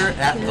on Twitter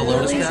at the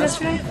Lily's Lotuscast.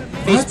 yesterday?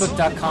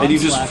 Facebook.com. And you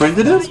just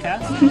printed it?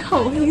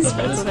 No, he's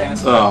friends with him.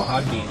 Oh.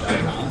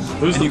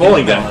 Who's the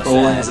bowling guy?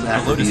 Bowling's an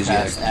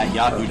Lotuscast at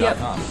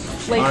yahoo.com.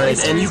 Alright,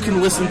 and you can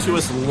listen to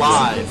us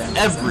live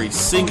every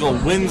single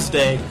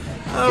Wednesday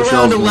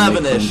around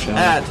 11-ish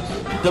at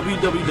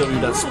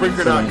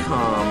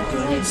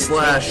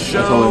www.spreaker.com/show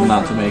I told him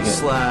not to make it.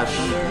 /the_.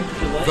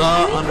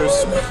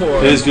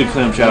 It is good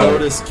clam chowder.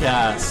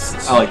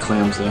 Lotuscast. I like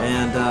clams though.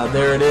 And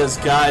there it is,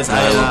 guys.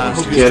 I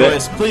hope you Get enjoy it?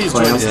 us. Please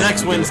join us Clams?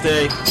 next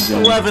Wednesday,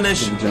 Gen-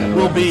 11-ish. Gen-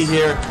 We'll be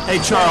here. Hey,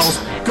 Charles,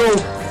 go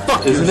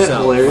fuck Isn't it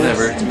yourself. hilarious?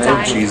 Whatever. It's Dying.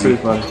 mad cheesy.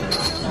 Pretty funny.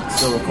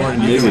 So according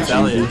to Maybe you, it's it's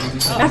Elliot.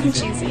 Nothing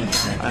cheesy. You know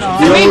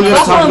what we're going to talk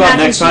buffalo about mac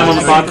next and time on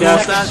the Are you cool with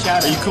podcast?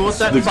 that? Are you cool with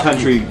that? The Fuck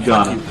country you.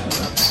 Ghana.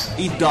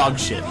 Eat dog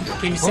shit.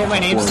 Can you say my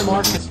name some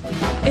more? 'Cause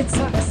It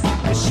sucks.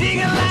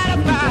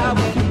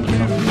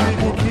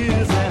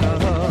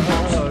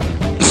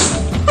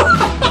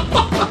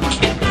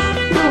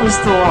 That was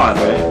still on,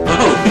 right?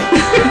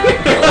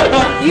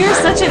 You're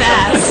such an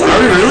ass. Are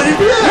we really?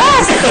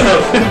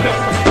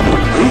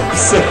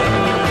 Oops.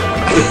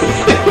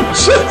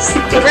 Just,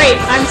 Great,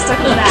 I'm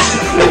stuck with that.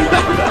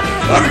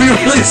 are we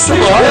really still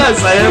on? Yes,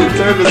 I haven't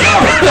turned this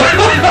off.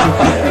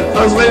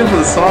 I was waiting for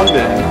the song to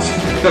end.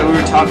 We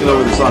were talking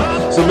over the song.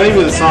 So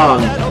maybe the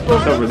song will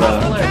cover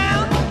that.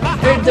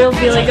 There'll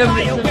be like there'll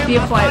be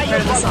a quiet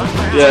part of the song.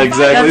 Yeah,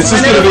 exactly. It's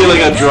just going to be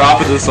like a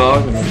drop of the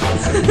song. You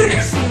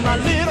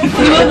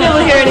won't be able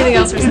to hear anything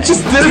else we're saying.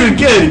 Just did it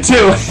again,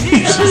 too.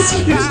 He just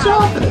keeps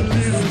dropping it. Oh,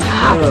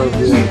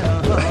 man.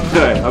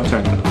 Alright, I'm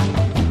turning it off.